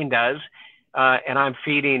my brain does, and I'm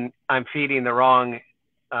feeding the wrong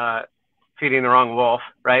wolf,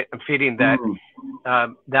 right? I'm feeding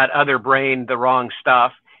that other brain the wrong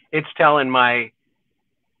stuff. It's telling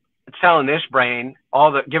this brain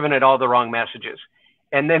giving it all the wrong messages.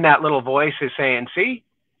 And then that little voice is saying, see,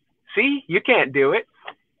 you can't do it.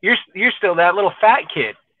 You're still that little fat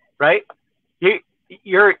kid, right?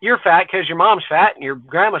 You're fat because your mom's fat and your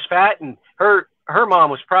grandma's fat and her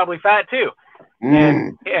mom was probably fat too.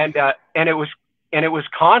 And it was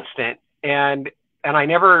constant, and I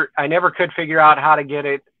never could figure out how to get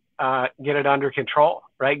it under control,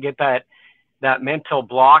 right? Get that mental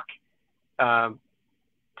block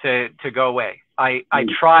to go away. I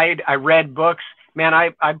tried, I read books, man,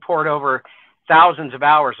 I poured over thousands of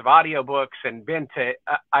hours of audiobooks and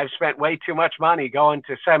I've spent way too much money going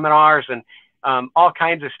to seminars and all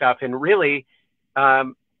kinds of stuff. And really,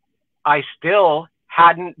 I still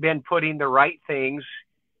hadn't been putting the right things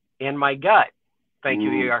in my gut. Thank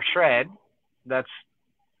you, ER Shred. That's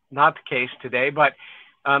not the case today, but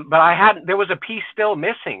there was a piece still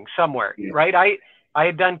missing somewhere, right? I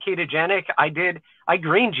had done ketogenic. I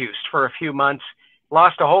green juiced for a few months,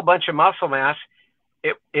 lost a whole bunch of muscle mass.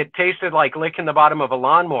 It tasted like licking the bottom of a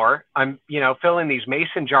lawnmower. I'm, filling these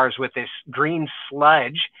mason jars with this green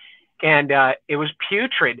sludge, and it was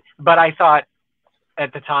putrid. But I thought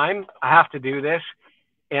at the time, I have to do this,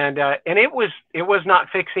 and it was not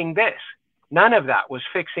fixing this. None of that was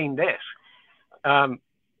fixing this.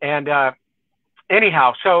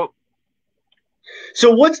 Anyhow, so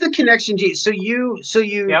what's the connection, Jay? So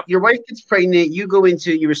Yep. your wife gets pregnant. You go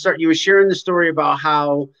into, you were sharing the story about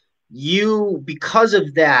how because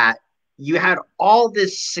of that, you had all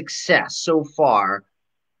this success so far,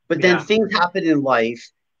 but then things happen in life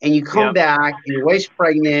and you come back and your wife's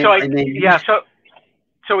pregnant.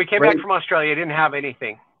 So we came back from Australia. I didn't have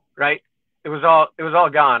anything, right? It was all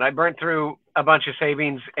gone. I burnt through a bunch of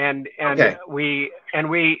savings, and we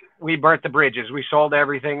burnt the bridges. We sold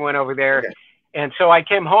everything, went over there. Okay. And so I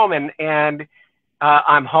came home and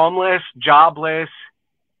I'm homeless, jobless,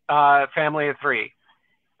 family of three.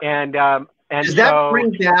 And does that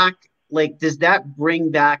bring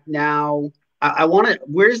back now? I want to,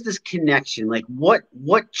 where's this connection? Like what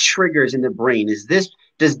triggers in the brain?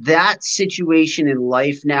 Does that situation in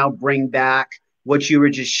life now bring back what you were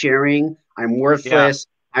just sharing? I'm worthless.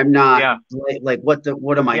 Yeah. I'm not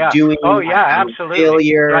what am I doing? Oh yeah, absolutely.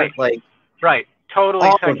 Failure. Right. Totally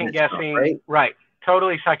second guessing. Stuff, right?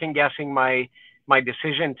 Totally second guessing my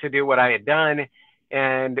decision to do what I had done,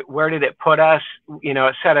 and where did it put us?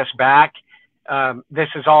 It set us back. This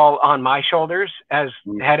is all on my shoulders as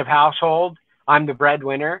head of household. I'm the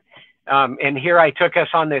breadwinner, and here I took us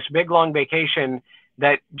on this big long vacation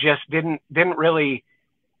that just didn't really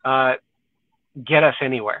get us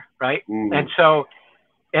anywhere, right? And so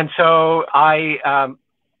I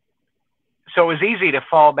so it was easy to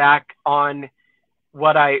fall back on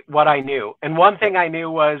what I knew. And one thing I knew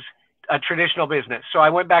was a traditional business. So I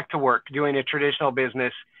went back to work doing a traditional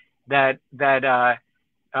business that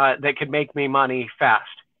could make me money fast,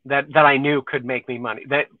 that I knew could make me money.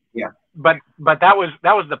 But that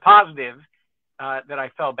was the positive that I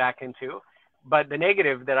fell back into. But the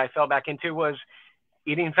negative that I fell back into was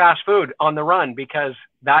eating fast food on the run, because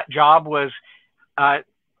that job was, I'd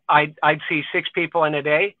see 6 people in a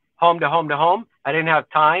day, home to home to home. I didn't have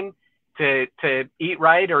time to eat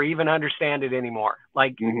right or even understand it anymore.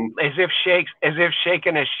 Like as if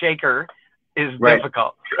shaking a shaker is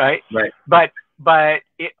difficult, right? But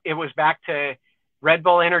it was back to Red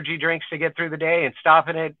Bull energy drinks to get through the day and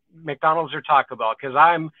stopping at McDonald's or Taco Bell because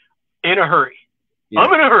I'm in a hurry. Yeah.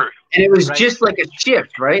 I'm in a hurry. And it was just like a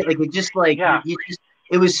shift, right? Like it just like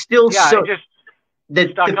it was still so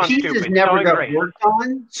the pieces never got worked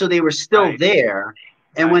on, so they were still there.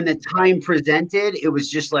 And when the time presented, it was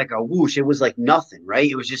just like a whoosh. It was like nothing, right?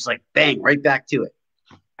 It was just like bang, right back to it.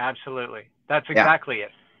 Absolutely. That's exactly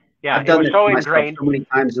it. Yeah. I've done it so ingrained so many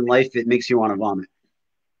times in life, it makes you want to vomit.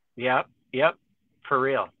 Yep. For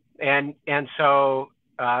real. And so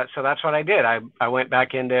that's what I did. I went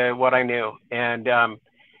back into what I knew. And a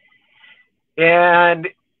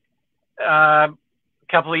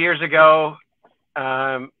couple of years ago,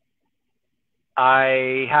 I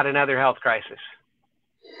had another health crisis.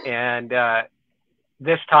 And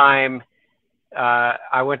this time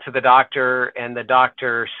I went to the doctor, and the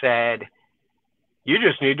doctor said, "You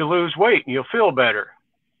just need to lose weight and you'll feel better."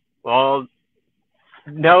 Well,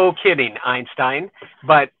 no kidding, Einstein.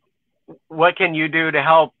 But what can you do to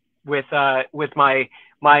help with my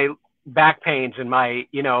back pains and my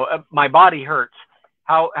body hurts?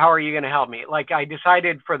 How are you going to help me? Like, I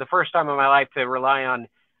decided for the first time in my life to rely on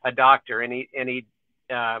a doctor, and he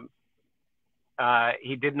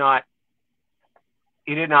did not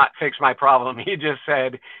fix my problem. He just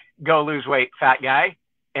said, "Go lose weight, fat guy,"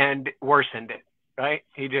 and worsened it. Right?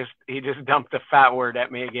 He just dumped the fat word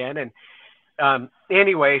at me again. And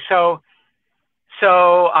anyway, so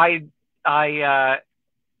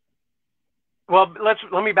well,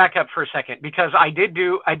 let me back up for a second, because I did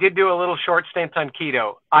do a little short stint on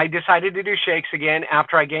keto. I decided to do shakes again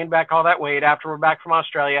after I gained back all that weight. After we're back from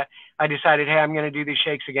Australia, I decided, hey, I'm going to do these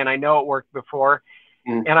shakes again. I know it worked before.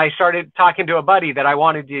 And I started talking to a buddy that I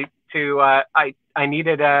wanted I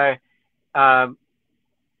needed a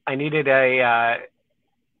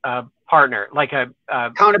partner, like a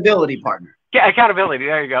accountability partner. Yeah, accountability.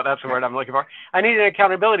 There you go. That's the word I'm looking for. I needed an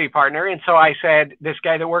accountability partner. And so I said, this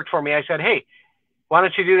guy that worked for me, I said, "Hey, why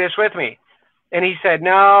don't you do this with me?" And he said,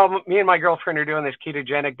 "No, me and my girlfriend are doing this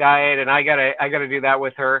ketogenic diet, and I gotta do that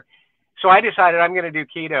with her." So I decided I'm going to do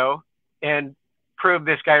keto and prove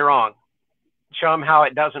this guy wrong, show him how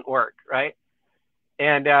it doesn't work. Right.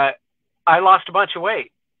 And, I lost a bunch of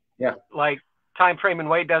weight. Yeah. Like, time frame and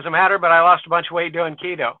weight doesn't matter, but I lost a bunch of weight doing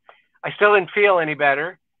keto. I still didn't feel any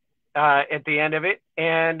better at the end of it.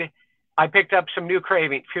 And I picked up some new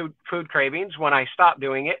food cravings when I stopped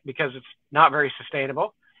doing it, because it's not very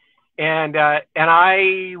sustainable. And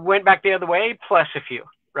I went back the other way, plus a few,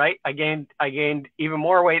 right? I gained even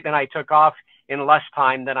more weight than I took off in less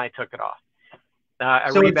time than I took it off. I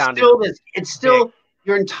rebounded. It's still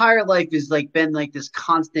your entire life is like been like this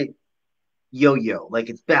constant yo-yo, like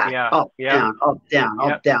it's back, up, down, up, down,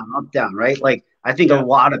 up, down, up, down, right? Like, I think a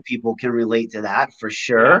lot of people can relate to that for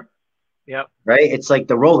sure. Yep. Right. It's like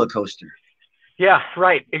the roller coaster. Yeah.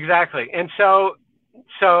 Right. Exactly. And so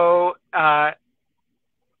the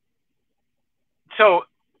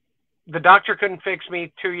doctor couldn't fix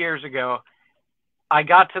me 2 years ago. I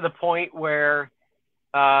got to the point where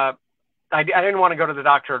I didn't want to go to the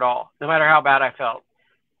doctor at all, no matter how bad I felt.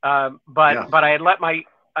 But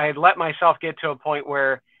I had let myself get to a point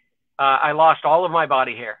where I lost all of my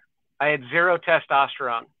body hair. I had 0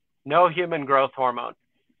 testosterone, no human growth hormone.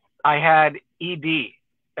 I had ED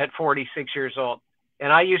at 46 years old.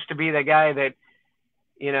 And I used to be the guy that,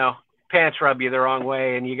 pants rub you the wrong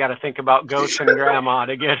way and you got to think about ghosts and grandma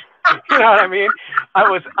to get, you know what I mean?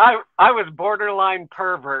 I was borderline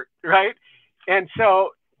pervert, right? And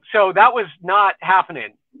so that was not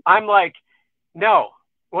happening. I'm like, no,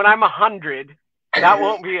 when I'm 100, that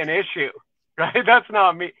won't be an issue, right? That's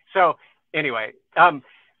not me. So anyway,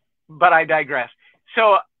 but I digress.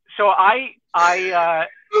 So I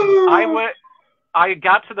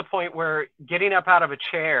got to the point where getting up out of a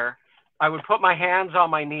chair, I would put my hands on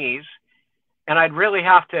my knees, and I'd really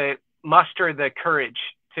have to muster the courage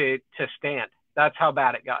to stand. That's how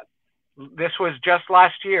bad it got. This was just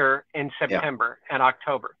last year in September and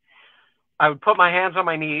October. I would put my hands on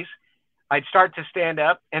my knees. I'd start to stand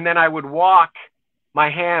up, and then I would walk my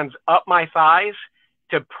hands up my thighs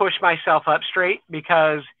to push myself up straight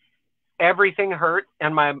because everything hurt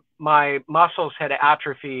and my muscles had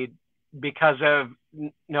atrophied because of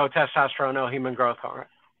no testosterone, no human growth hormone.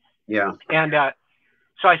 Yeah. And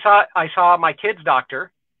so I saw my kid's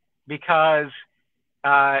doctor because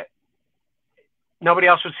nobody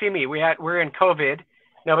else would see me. We're in COVID.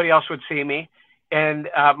 Nobody else would see me. And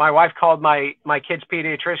my wife called my kid's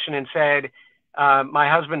pediatrician and said, my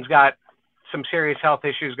husband's got some serious health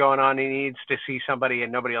issues going on. He needs to see somebody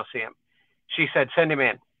and nobody will see him. She said, send him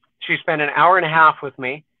in. She spent an hour and a half with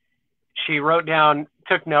me. She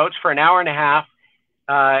took notes for an hour and a half,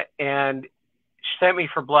 and she sent me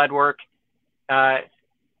for blood work.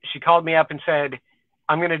 She called me up and said,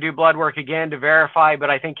 I'm going to do blood work again to verify, but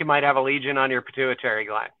I think you might have a lesion on your pituitary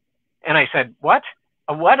gland. And I said, what?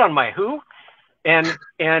 A what on my who? And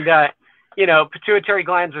you know, pituitary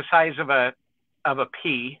gland's the size of a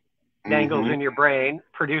pea, dangles in your brain,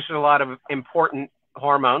 produces a lot of important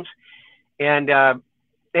hormones. And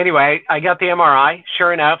anyway, I got the MRI.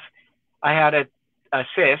 Sure enough, I had a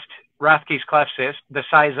cyst, Rathke's cleft cyst, the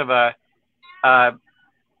size of a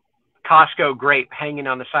Costco grape hanging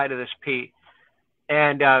on the side of this pea.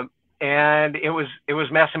 And it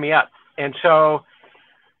was messing me up. And so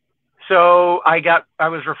I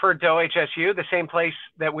was referred to OHSU, the same place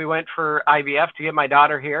that we went for IVF to get my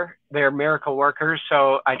daughter here. They're miracle workers,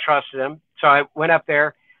 so I trusted them. So I went up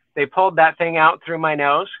there. They pulled that thing out through my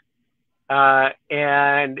nose,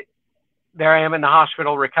 and there I am in the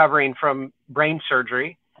hospital recovering from brain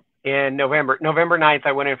surgery in November 9th.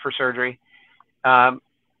 I went in for surgery. I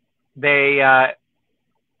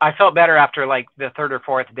felt better after like the third or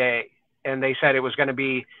fourth day, and they said it was going to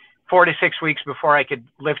be 4 to 6 weeks before I could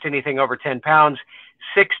lift anything over 10 pounds,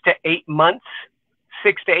 6 to 8 months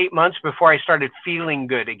before I started feeling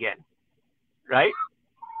good again. Right.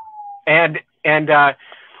 And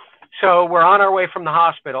so we're on our way from the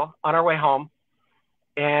hospital, on our way home,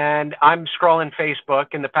 and I'm scrolling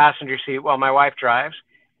Facebook in the passenger seat while my wife drives,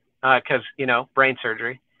 cause you know, brain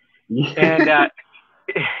surgery. And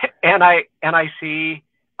I see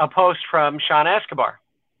a post from Sean Escobar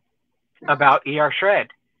about ER Shred.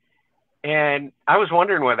 And I was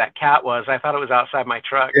wondering where that cat was. I thought it was outside my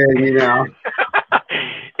truck. Yeah, you know.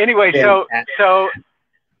 Anyway, so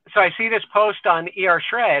I see this post on ER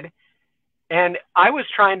Shred, and I was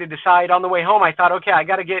trying to decide on the way home. I thought, okay, I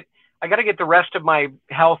got to get the rest of my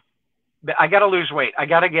health. I got to lose weight. I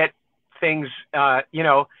got to get things, you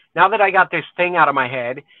know, now that I got this thing out of my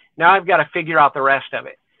head, now I've got to figure out the rest of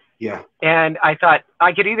it. Yeah. And I thought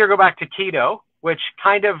I could either go back to keto, which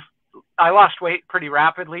kind of, I lost weight pretty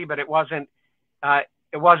rapidly, but it wasn't, I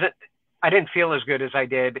didn't feel as good as I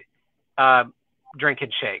did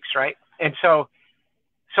drinking shakes. Right. And so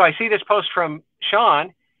I see this post from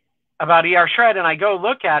Sean about ER Shred, and I go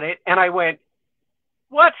look at it and I went,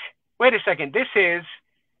 what? Wait a second. This is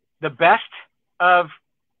the best of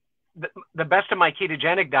the best of my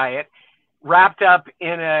ketogenic diet wrapped up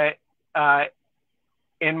in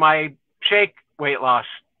in my shake weight loss.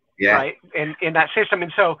 Yeah. Right. In that system.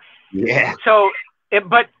 And so, yeah.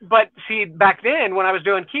 But see, back then when I was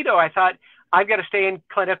doing keto, I thought I've got to stay in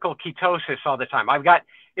clinical ketosis all the time. I've got,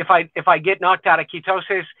 if I get knocked out of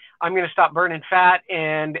ketosis, I'm going to stop burning fat,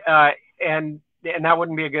 and that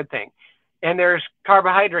wouldn't be a good thing. And there's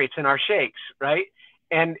carbohydrates in our shakes, right?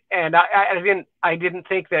 And I didn't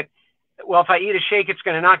think that, well, if I eat a shake, it's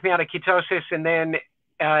going to knock me out of ketosis, and then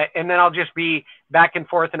I'll just be back and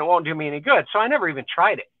forth, and it won't do me any good. So I never even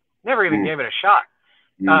tried it. Never even gave it a shot.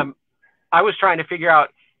 I was trying to figure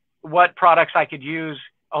out what products I could use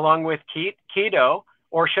along with keto,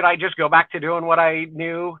 or should I just go back to doing what I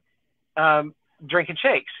knew, drinking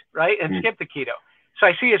shakes, right? And skip the keto. So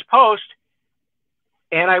I see his post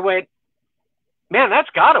and I went, man, that's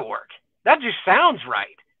gotta work. That just sounds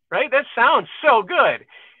right? That sounds so good.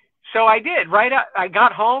 So I did, right? I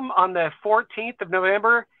got home on the 14th of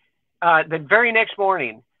November. The very next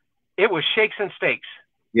morning, it was shakes and steaks.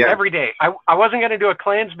 Yeah. Every day. I wasn't going to do a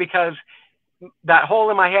cleanse because that hole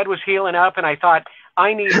in my head was healing up, and I thought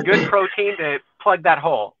I need good protein to plug that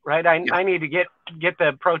hole, right? I need to get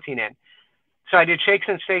the protein in. So I did shakes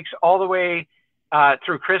and steaks all the way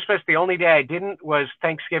through Christmas. The only day I didn't was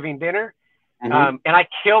Thanksgiving dinner. And I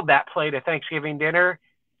killed that plate of Thanksgiving dinner,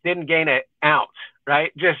 didn't gain an ounce,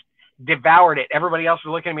 right? Just devoured it. Everybody else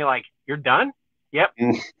was looking at me like, you're done? Yep.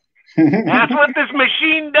 That's what this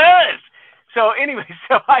machine does. So anyway,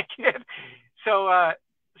 so I did. So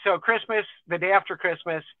Christmas, the day after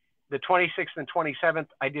Christmas, the 26th and 27th,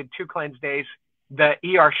 I did 2 cleanse days, the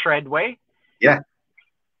ER Shred way. Yeah.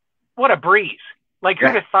 What a breeze. Like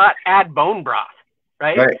who'd have thought add bone broth,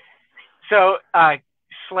 right? Right. So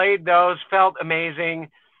slayed those, felt amazing.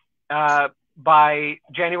 By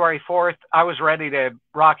January 4th, I was ready to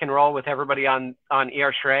rock and roll with everybody on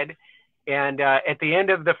ER Shred. And at the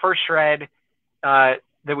end of the first shred that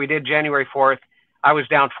we did January 4th, I was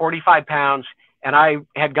down 45 pounds, and I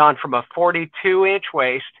had gone from a 42-inch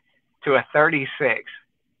waist to a 36,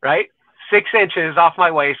 right? 6 inches off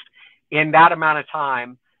my waist in that amount of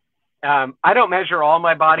time. I don't measure all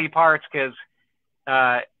my body parts because,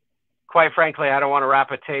 quite frankly, I don't want to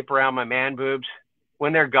wrap a tape around my man boobs.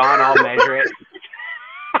 When they're gone, I'll measure it.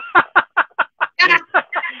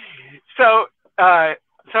 So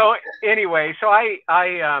anyway,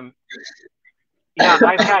 I've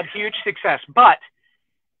had huge success, but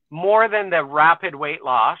more than the rapid weight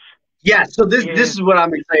loss. Yeah. So this is what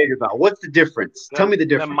I'm excited about. What's the difference? Tell me the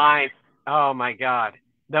difference. The mind. Oh my God.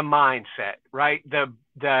 The mindset, right?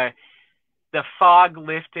 The fog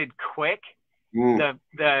lifted quick.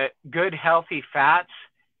 The good healthy fats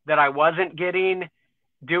that I wasn't getting,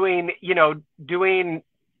 doing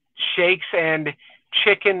shakes and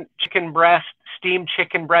chicken breast, steamed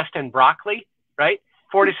chicken breast and broccoli, right?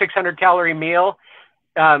 4,600 calorie meal.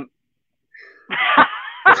 My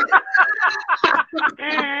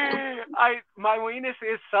weenus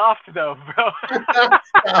is soft though, bro.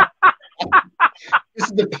 This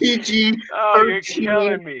is the PG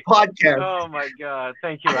 13 podcast. Oh my God.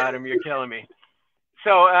 Thank you, Adam. You're killing me.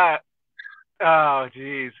 So, oh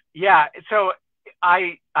geez. Yeah. So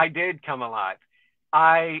I did come alive.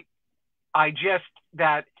 I just,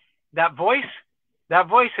 that voice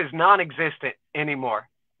is non-existent anymore.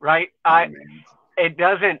 Right.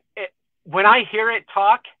 When I hear it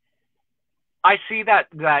talk, I see that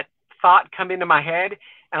thought come into my head,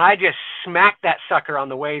 and I just smack that sucker on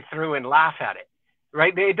the way through and laugh at it.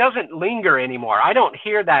 Right. It doesn't linger anymore. I don't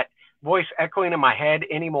hear that voice echoing in my head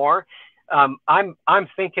anymore. I'm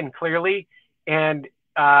thinking clearly, and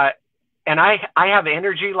I have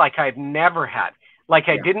energy like I've never had, like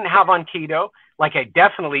I didn't have on keto, like I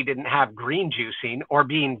definitely didn't have green juicing or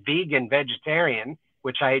being vegan vegetarian,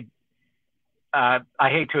 which I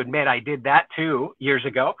hate to admit I did that too years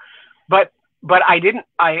ago, but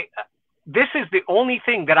this is the only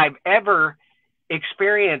thing that I've ever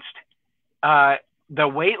experienced, the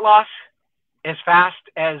weight loss as fast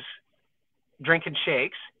as drinking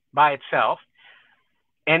shakes by itself,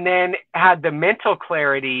 and then had the mental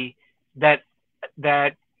clarity that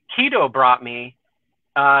keto brought me,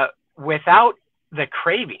 without the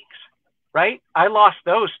cravings, right? I lost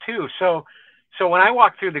those too. So when I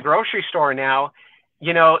walk through the grocery store now,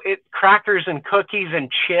 crackers and cookies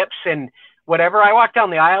and chips and whatever, I walk down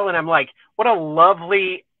the aisle and I'm like, what a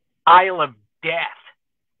lovely aisle of death.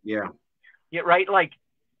 Yeah. Yeah. Right. Like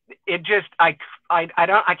it just, I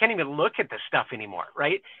can't even look at the stuff anymore.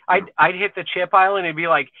 Right. I'd hit the chip aisle and it'd be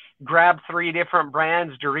like, grab 3 different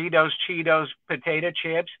brands, Doritos, Cheetos, potato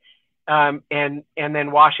chips, and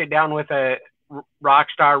then wash it down with a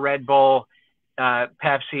Rockstar, Red Bull,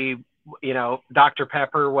 Pepsi, Dr.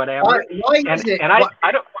 Pepper, whatever.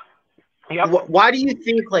 Why do you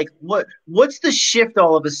think, like, what's the shift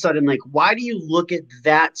all of a sudden? Like, why do you look at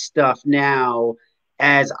that stuff now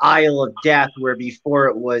as aisle of death where before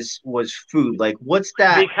it was food? Like, what's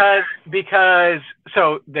that? Because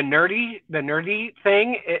so the nerdy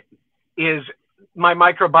thing is my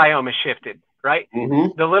microbiome has shifted, right?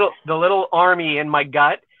 Mm-hmm. The little army in my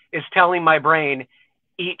gut is telling my brain,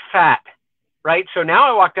 eat fat, right? So now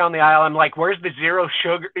I walk down the aisle, I'm like, where's the zero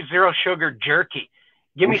sugar jerky?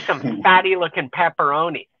 Give me some fatty looking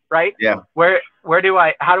pepperoni, right? Yeah.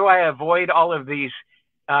 How do I avoid all of these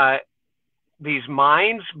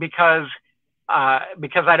minds? Because I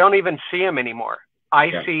don't even see them anymore.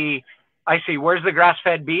 I see where's the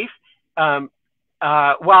grass-fed beef? Wow,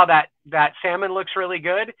 that salmon looks really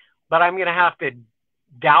good, but I'm going to have to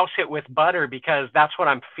douse it with butter because that's what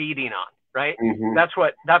I'm feeding on, right? Mm-hmm. That's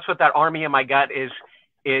what that army in my gut is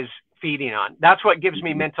feeding on. That's what gives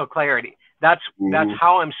me mental clarity. That's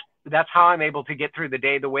how I'm able to get through the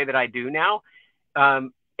day the way that I do now.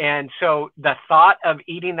 And so the thought of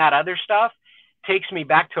eating that other stuff takes me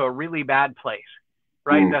back to a really bad place,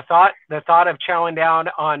 right? The thought of chowing down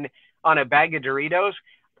on a bag of Doritos,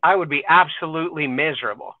 I would be absolutely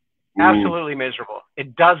miserable. Absolutely miserable.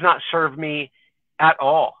 It does not serve me at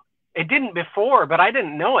all. It didn't before, but I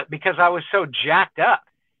didn't know it because I was so jacked up,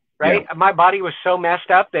 right? Yeah. My body was so messed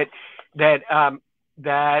up that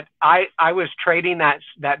I was trading that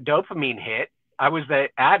dopamine hit. I was the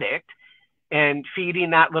addict and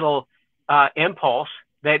feeding that little impulse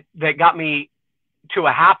that got me to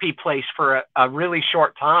a happy place for a really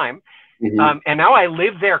short time. Mm-hmm. And now I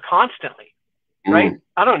live there constantly, right?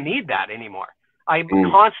 I don't need that anymore. I'm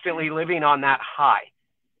constantly living on that high.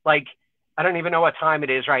 Like, I don't even know what time it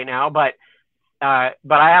is right now, but I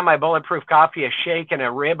have my bulletproof coffee, a shake, and a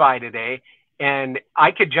ribeye today, and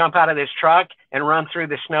I could jump out of this truck and run through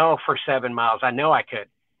the snow for 7 miles. I know I could,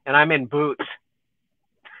 and I'm in boots.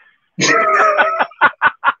 So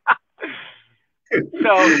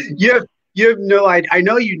you have no, I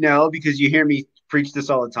know, you know, because you hear me preach this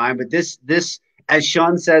all the time, but this, as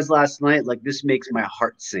Sean says last night, like, this makes my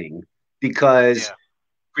heart sing, because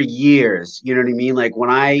for years, you know what I mean? Like, when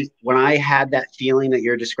I had that feeling that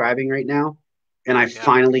you're describing right now, and I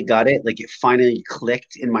finally got it, like, it finally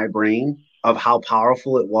clicked in my brain of how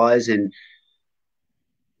powerful it was. And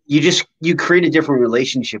you create a different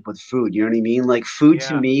relationship with food. You know what I mean? Like, food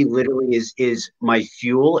to me literally is my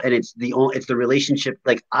fuel, and it's the relationship.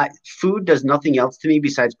 Like, food does nothing else to me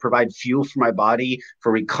besides provide fuel for my body,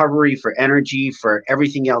 for recovery, for energy, for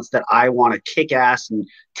everything else that I want to kick ass and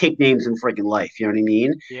take names in freaking life. You know what I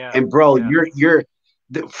mean? Yeah. And bro, you're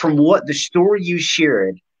from what the story you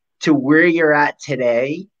shared to where you're at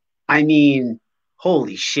today. I mean,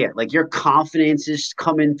 holy shit! Like, your confidence is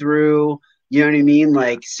coming through. You know what I mean?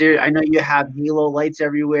 Like, I know you have halo lights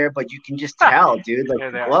everywhere, but you can just tell, dude,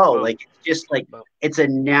 like, the glow. Like, it's just like, it's a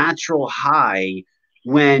natural high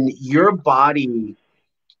when your body,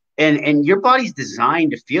 and your body's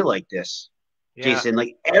designed to feel like this, Jason.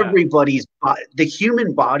 Like, the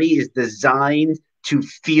human body is designed to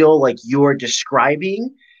feel like you're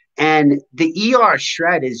describing. And the ER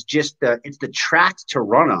shred is just it's the tracks to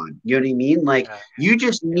run on. You know what I mean? Like, you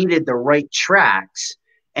just needed the right tracks,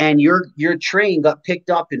 and your train got picked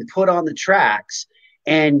up and put on the tracks,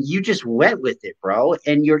 and you just went with it, bro.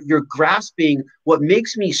 And you're grasping. What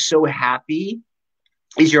makes me so happy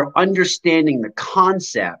is you're understanding the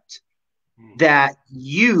concept that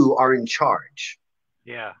you are in charge.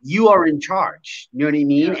 You are in charge. You know what I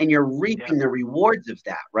mean? And you're reaping the rewards of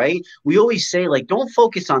that, right? We always say, like, don't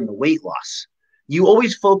focus on the weight loss. You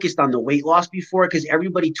always focused on the weight loss before, because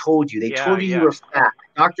everybody told you. They told you were fat.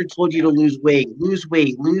 The doctor told you to lose weight.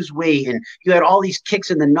 And you had all these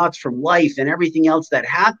kicks in the nuts from life and everything else that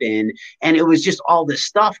happened. And it was just all this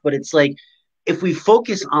stuff. But it's like, if we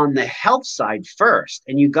focus on the health side first,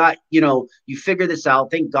 and you figure this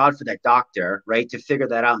out, thank God for that doctor, right? To figure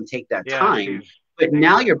that out and take that time. Dude. But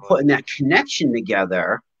now you're putting that connection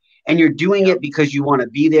together, and you're doing it because you want to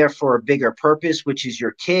be there for a bigger purpose, which is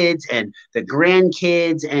your kids and the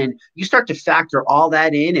grandkids. And you start to factor all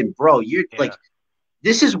that in, and bro, you're like,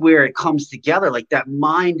 this is where it comes together, like that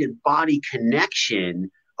mind and body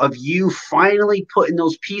connection of you finally putting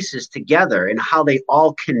those pieces together and how they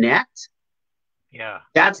all connect.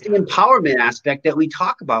 That's the empowerment aspect that we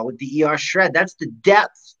talk about with the ER shred. That's the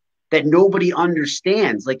depth that nobody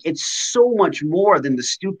understands. Like, it's so much more than the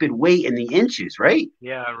stupid weight and the inches, right?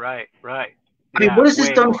 Right. I mean, what has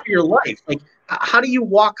this done for your life? Like, how do you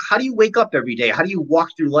wake up every day? How do you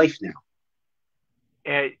walk through life now?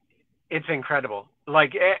 It's incredible.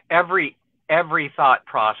 Like, every thought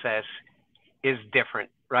process is different,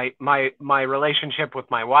 right? My relationship with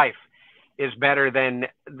my wife is better than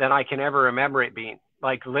I can ever remember it being,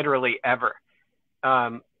 like, literally ever.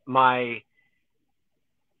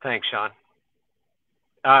 Thanks, Sean.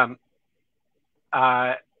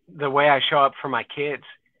 The way I show up for my kids,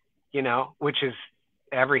 which is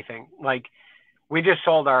everything. Like, we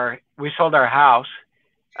sold our house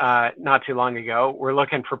not too long ago. We're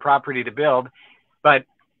looking for property to build, but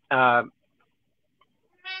we're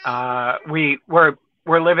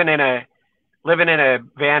living in a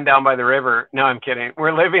van down by the river. No, I'm kidding.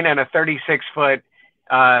 We're living in a 36-foot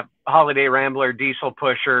Holiday Rambler diesel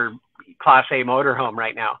pusher Class A motorhome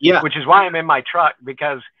right now, which is why I'm in my truck,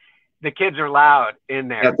 because the kids are loud in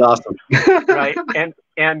there. That's awesome. Right.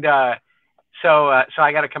 So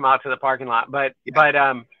I got to come out to the parking lot, but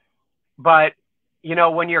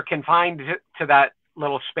when you're confined to that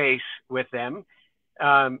little space with them,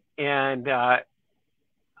 I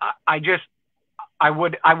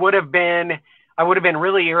would have been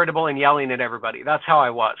really irritable and yelling at everybody. That's how I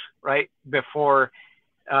was, right? Before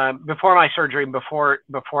my surgery, before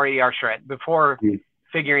ER shred, before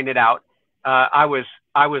figuring it out, I was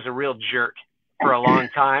a real jerk for a long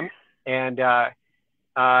time, and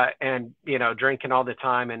drinking all the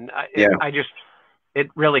time, and it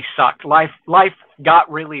really sucked. Life got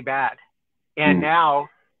really bad, and now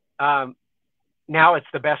it's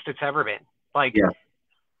the best it's ever been. Like,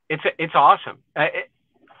 it's awesome.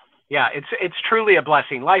 It's truly a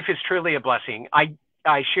blessing. Life is truly a blessing. I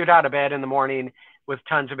shoot out of bed in the morning with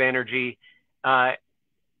tons of energy,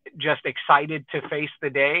 just excited to face the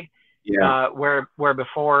day, where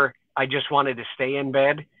before I just wanted to stay in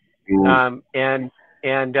bed. Mm.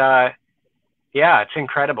 And yeah, it's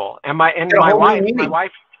incredible. And my Got a whole new meaning.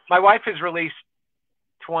 my wife has released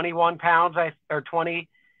 21 pounds, or 20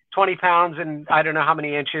 pounds, and I don't know how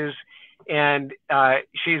many inches. And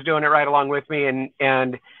she's doing it right along with me,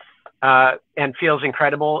 and feels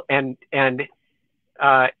incredible, and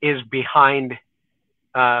is behind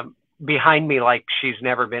me like she's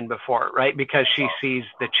never been before, right? Because she sees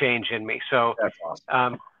the change in me. So That's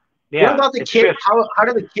awesome. yeah. What about the kids? How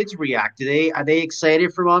do the kids react? Are they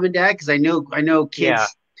excited for mom and dad? Because I know kids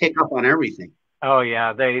pick up on everything. Oh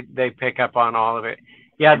yeah, they pick up on all of it.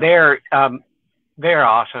 Yeah, they're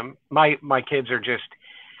awesome. My kids are just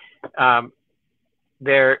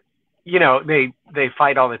they're they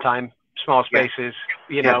fight all the time, small spaces,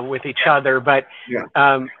 with each other, but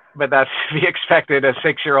that's to be expected. A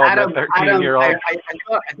 6-year-old and a 13-year-old.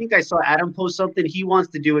 I think I saw Adam post something. He wants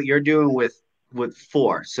to do what you're doing with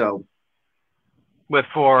 4. So with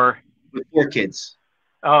 4 kids.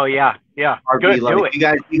 Oh yeah. Good. Do it.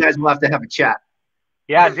 You guys will have to have a chat.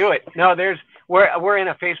 Yeah, do it. No, we're in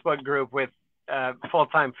a Facebook group with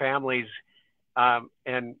full-time families,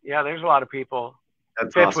 and yeah, there's a lot of people.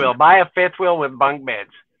 That's fifth awesome. wheel. Buy a fifth wheel with bunk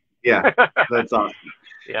beds. Yeah, that's awesome.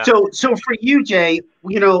 Yeah. So for you, Jay,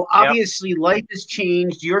 obviously life has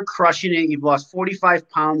changed. You're crushing it. You've lost 45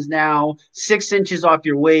 pounds now, 6 inches off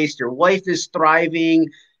your waist. Your wife is thriving.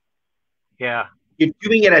 Yeah. You're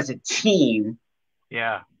doing it as a team.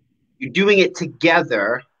 Yeah. You're doing it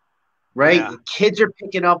together, right? Yeah. The kids are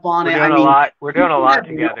picking up on it. We're doing a lot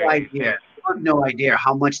together. You have no idea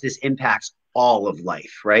how much this impacts all of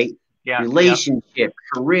life, right? Yeah. Relationship,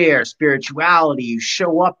 career, spirituality. You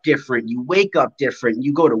show up different. You wake up different.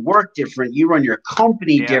 You go to work different. You run your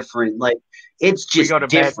company different. Like, it's just go to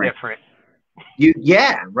different. Bed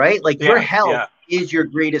different. Right? Like, your health is your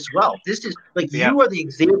greatest wealth. This is like, you are the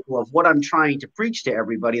example of what I'm trying to preach to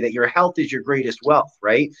everybody, that your health is your greatest wealth,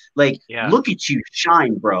 right? Like, look at you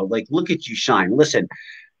shine, bro. Like, look at you shine. Listen,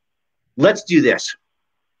 let's do this.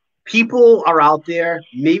 People are out there.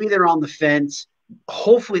 Maybe they're on the fence.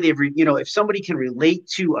 Hopefully if somebody can relate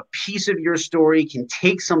to a piece of your story, can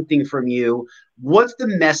take something from you, what's the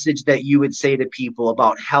message that you would say to people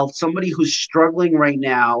about health? Somebody who's struggling right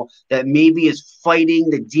now, that maybe is fighting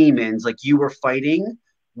the demons like you were fighting.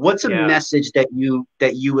 What's a message that you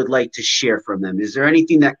would like to share from them? Is there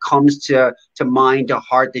anything that comes to mind, to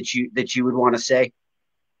heart, that you would want to say?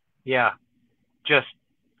 Yeah. Just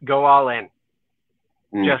go all in.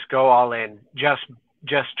 Just go all in.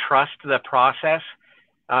 Just trust the process,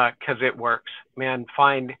 because it works, man.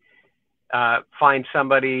 Find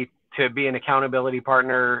somebody to be an accountability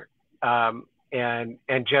partner, and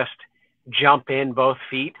just jump in both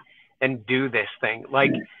feet and do this thing.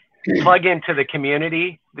 Like, plug into the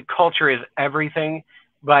community. The culture is everything,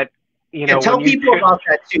 but tell people about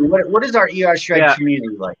that too. What is our ER Shred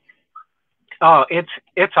community like? Oh,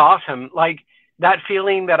 it's awesome. Like, that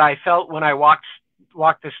feeling that I felt when I walked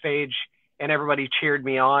the stage and everybody cheered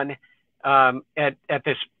me on at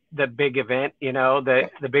the big event,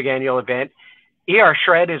 the big annual event. ER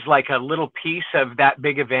Shred is like a little piece of that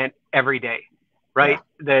big event every day, right?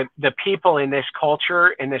 Yeah. The people in this culture,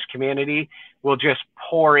 in this community, will just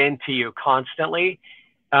pour into you constantly,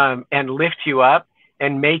 and lift you up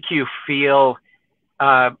and make you feel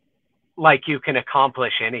like you can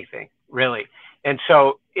accomplish anything, really. And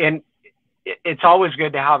so it's always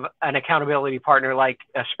good to have an accountability partner, like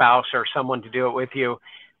a spouse or someone to do it with you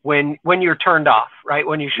when you're turned off, right?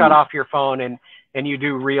 When you shut off your phone and you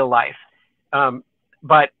do real life.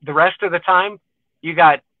 But the rest of the time, you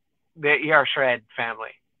got the ER Shred family,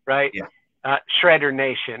 right? Yeah. Shredder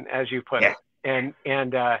Nation, as you put it. And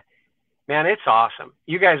man, it's awesome.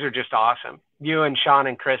 You guys are just awesome. You and Sean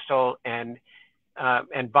and Crystal and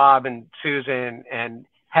Bob and Susan and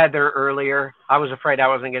Heather earlier. I was afraid I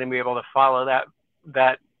wasn't going to be able to follow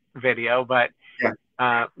that video, but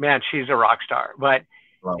man, she's a rock star. But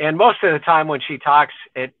and most of the time when she talks,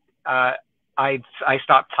 I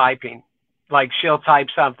stop typing. Like, she'll type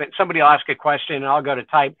something, somebody will ask a question, and I'll go to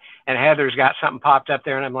type, and Heather's got something popped up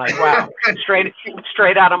there, and I'm like, wow,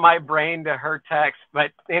 straight out of my brain to her text.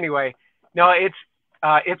 But anyway, no, it's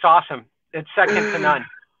awesome. It's second to none.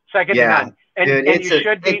 Second to none. And, dude,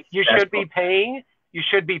 and you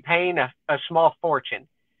should be paying a small fortune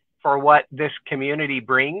for what this community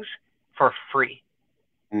brings for free.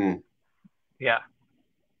 Yeah.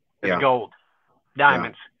 It's gold.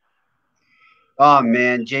 Diamonds. Yeah. Oh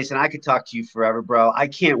man, Jason, I could talk to you forever, bro. I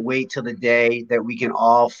can't wait till the day that we can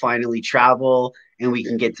all finally travel and we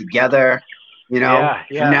can get together. Now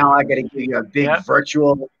I got to give you a big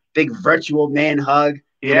virtual man hug.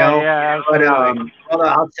 But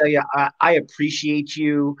I'll tell you, I appreciate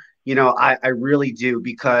you. I really do,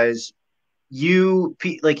 because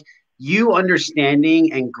like you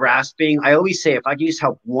understanding and grasping. I always say, if I can just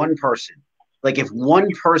help one person, like if one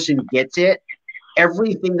person gets it,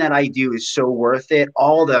 everything that I do is so worth it.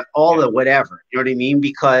 All the whatever, you know what I mean?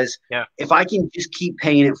 Because Yeah. if I can just keep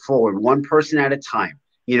paying it forward, one person at a time,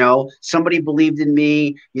 somebody believed in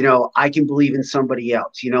me, I can believe in somebody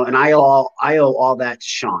else, and I owe all that to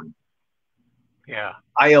Sean. Yeah.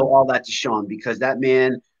 I owe all that to Sean, because that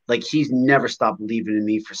man, like, he's never stopped believing in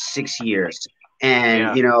me for 6 years.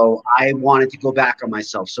 And, Yeah. I wanted to go back on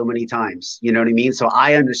myself so many times. You know what I mean? So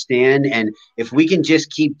I understand. And if we can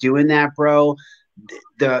just keep doing that, bro,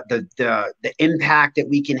 the impact that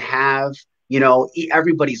we can have,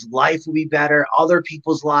 everybody's life will be better, other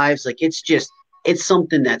people's lives. Like, it's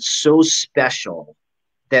something that's so special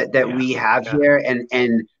that Yeah. we have Yeah. here.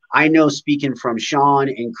 And I know, speaking from Sean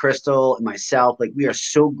and Crystal and myself, like, we are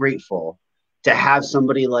so grateful to have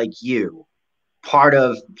somebody like you part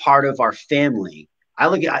of our family. I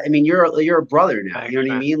mean, you're a brother now. You Thanks, know what I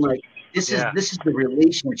man. mean? Like, this is Yeah. this is the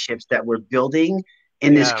relationships that we're building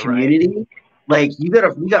in this Yeah. Right. community. Like, we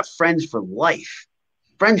got friends for life.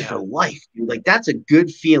 Friends for Yeah. life, dude. Like, that's a good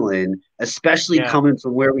feeling, especially Yeah. coming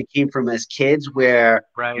from where we came from as kids, where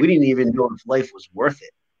Right. we didn't even know if life was worth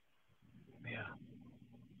it. Yeah.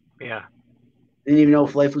 Yeah. Didn't even know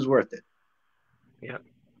if life was worth it. Yeah.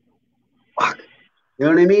 Fuck. You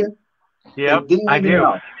know what I mean? Yep. Like, didn't I even do.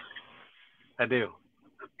 know. I do.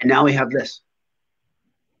 And now we have this.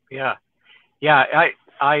 Yeah. Yeah.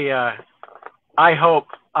 I hope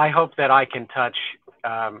that I can touch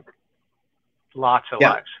um, lots of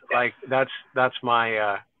Yeah. lives. Like that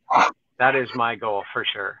is my goal for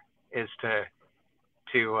sure. Is to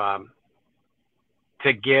to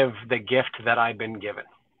give the gift that I've been given.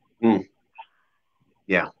 Mm,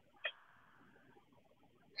 yeah.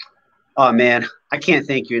 Oh man, I can't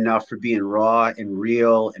thank you enough for being raw and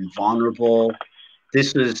real and vulnerable.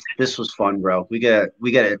 This was fun, bro.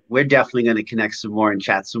 We're definitely gonna connect some more and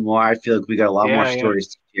chat some more. I feel like we got a lot more Yeah. Yeah. stories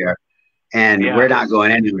to share. And Yeah. we're not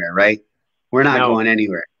going anywhere, right? We're not No. going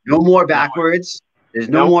anywhere. No more No. backwards. There's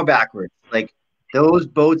no Nope. more backwards. Like, those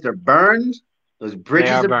boats are burned, those They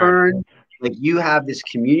bridges are are burned. burned. Like, you have this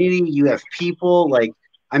community, you have people. Like,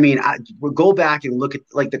 I mean, we'll go back and look at,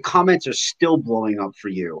 like, the comments are still blowing up for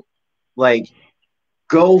you. Like,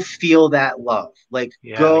 go feel that love. Like,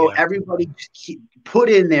 Yeah. go, Yeah. everybody, just put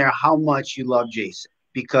in there how much you love Jason,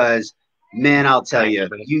 because, man, I'll tell Thanks, you,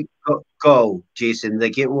 man. you go, Jason.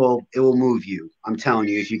 Like, it will move you. I'm telling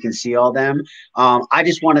you, if you can see all them. I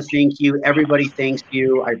just want to thank you. Everybody thanks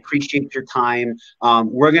you. I appreciate your time.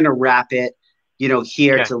 We're gonna wrap it,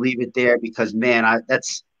 here, Okay. to leave it there, because, man,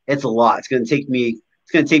 it's a lot. It's gonna take me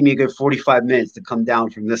a good 45 minutes to come down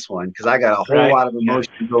from this one, because I got a whole Right. lot of Yeah.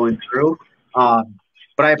 emotion going through.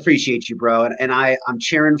 But I appreciate you, bro. And I'm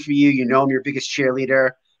cheering for you. I'm your biggest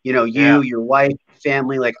cheerleader. Yeah. Your wife,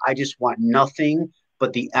 family. Like, I just want nothing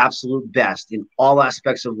but the absolute best in all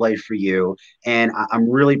aspects of life for you. And I'm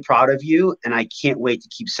really proud of you. And I can't wait to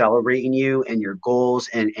keep celebrating you and your goals,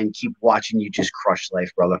 and keep watching you just crush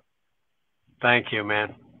life, brother. Thank you,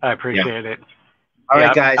 man. I Yeah. appreciate it. All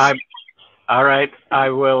right, Yeah. guys. All right. I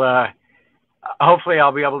will. Hopefully,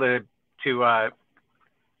 I'll be able to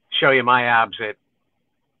show you my abs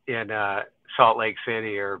in Salt Lake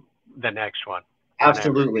City or the next one, whenever.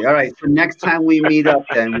 Absolutely. All right. So next time we meet up,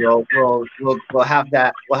 then we'll have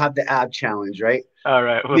the ab challenge, right? All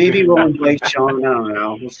right. We'll Maybe do we'll that. invite Sean. I don't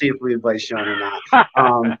know. We'll see if we invite Sean or not.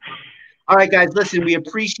 All right, guys. Listen, we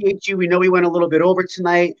appreciate you. We know we went a little bit over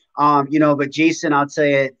tonight. But Jason, I'll tell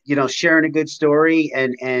you, sharing a good story,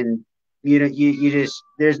 and you just,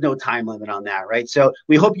 there's no time limit on that, right? So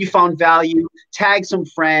we hope you found value. Tag some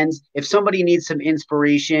friends. If somebody needs some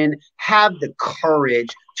inspiration, have the courage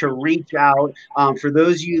to reach out. For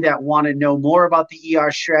those of you that want to know more about the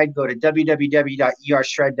ER Shred, go to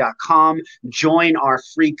www.ershred.com. Join our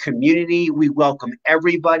free community. We welcome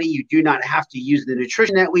everybody. You do not have to use the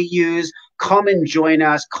nutrition that we use. Come and join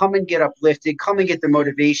us. Come and get uplifted. Come and get the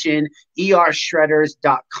motivation.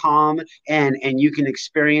 ershredders.com, and you can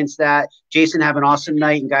experience that. Jason, have an awesome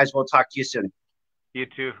night, and guys, we'll talk to you soon. You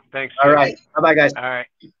too. Thanks, All Jess. right. Bye-bye, guys. All right.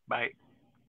 Bye.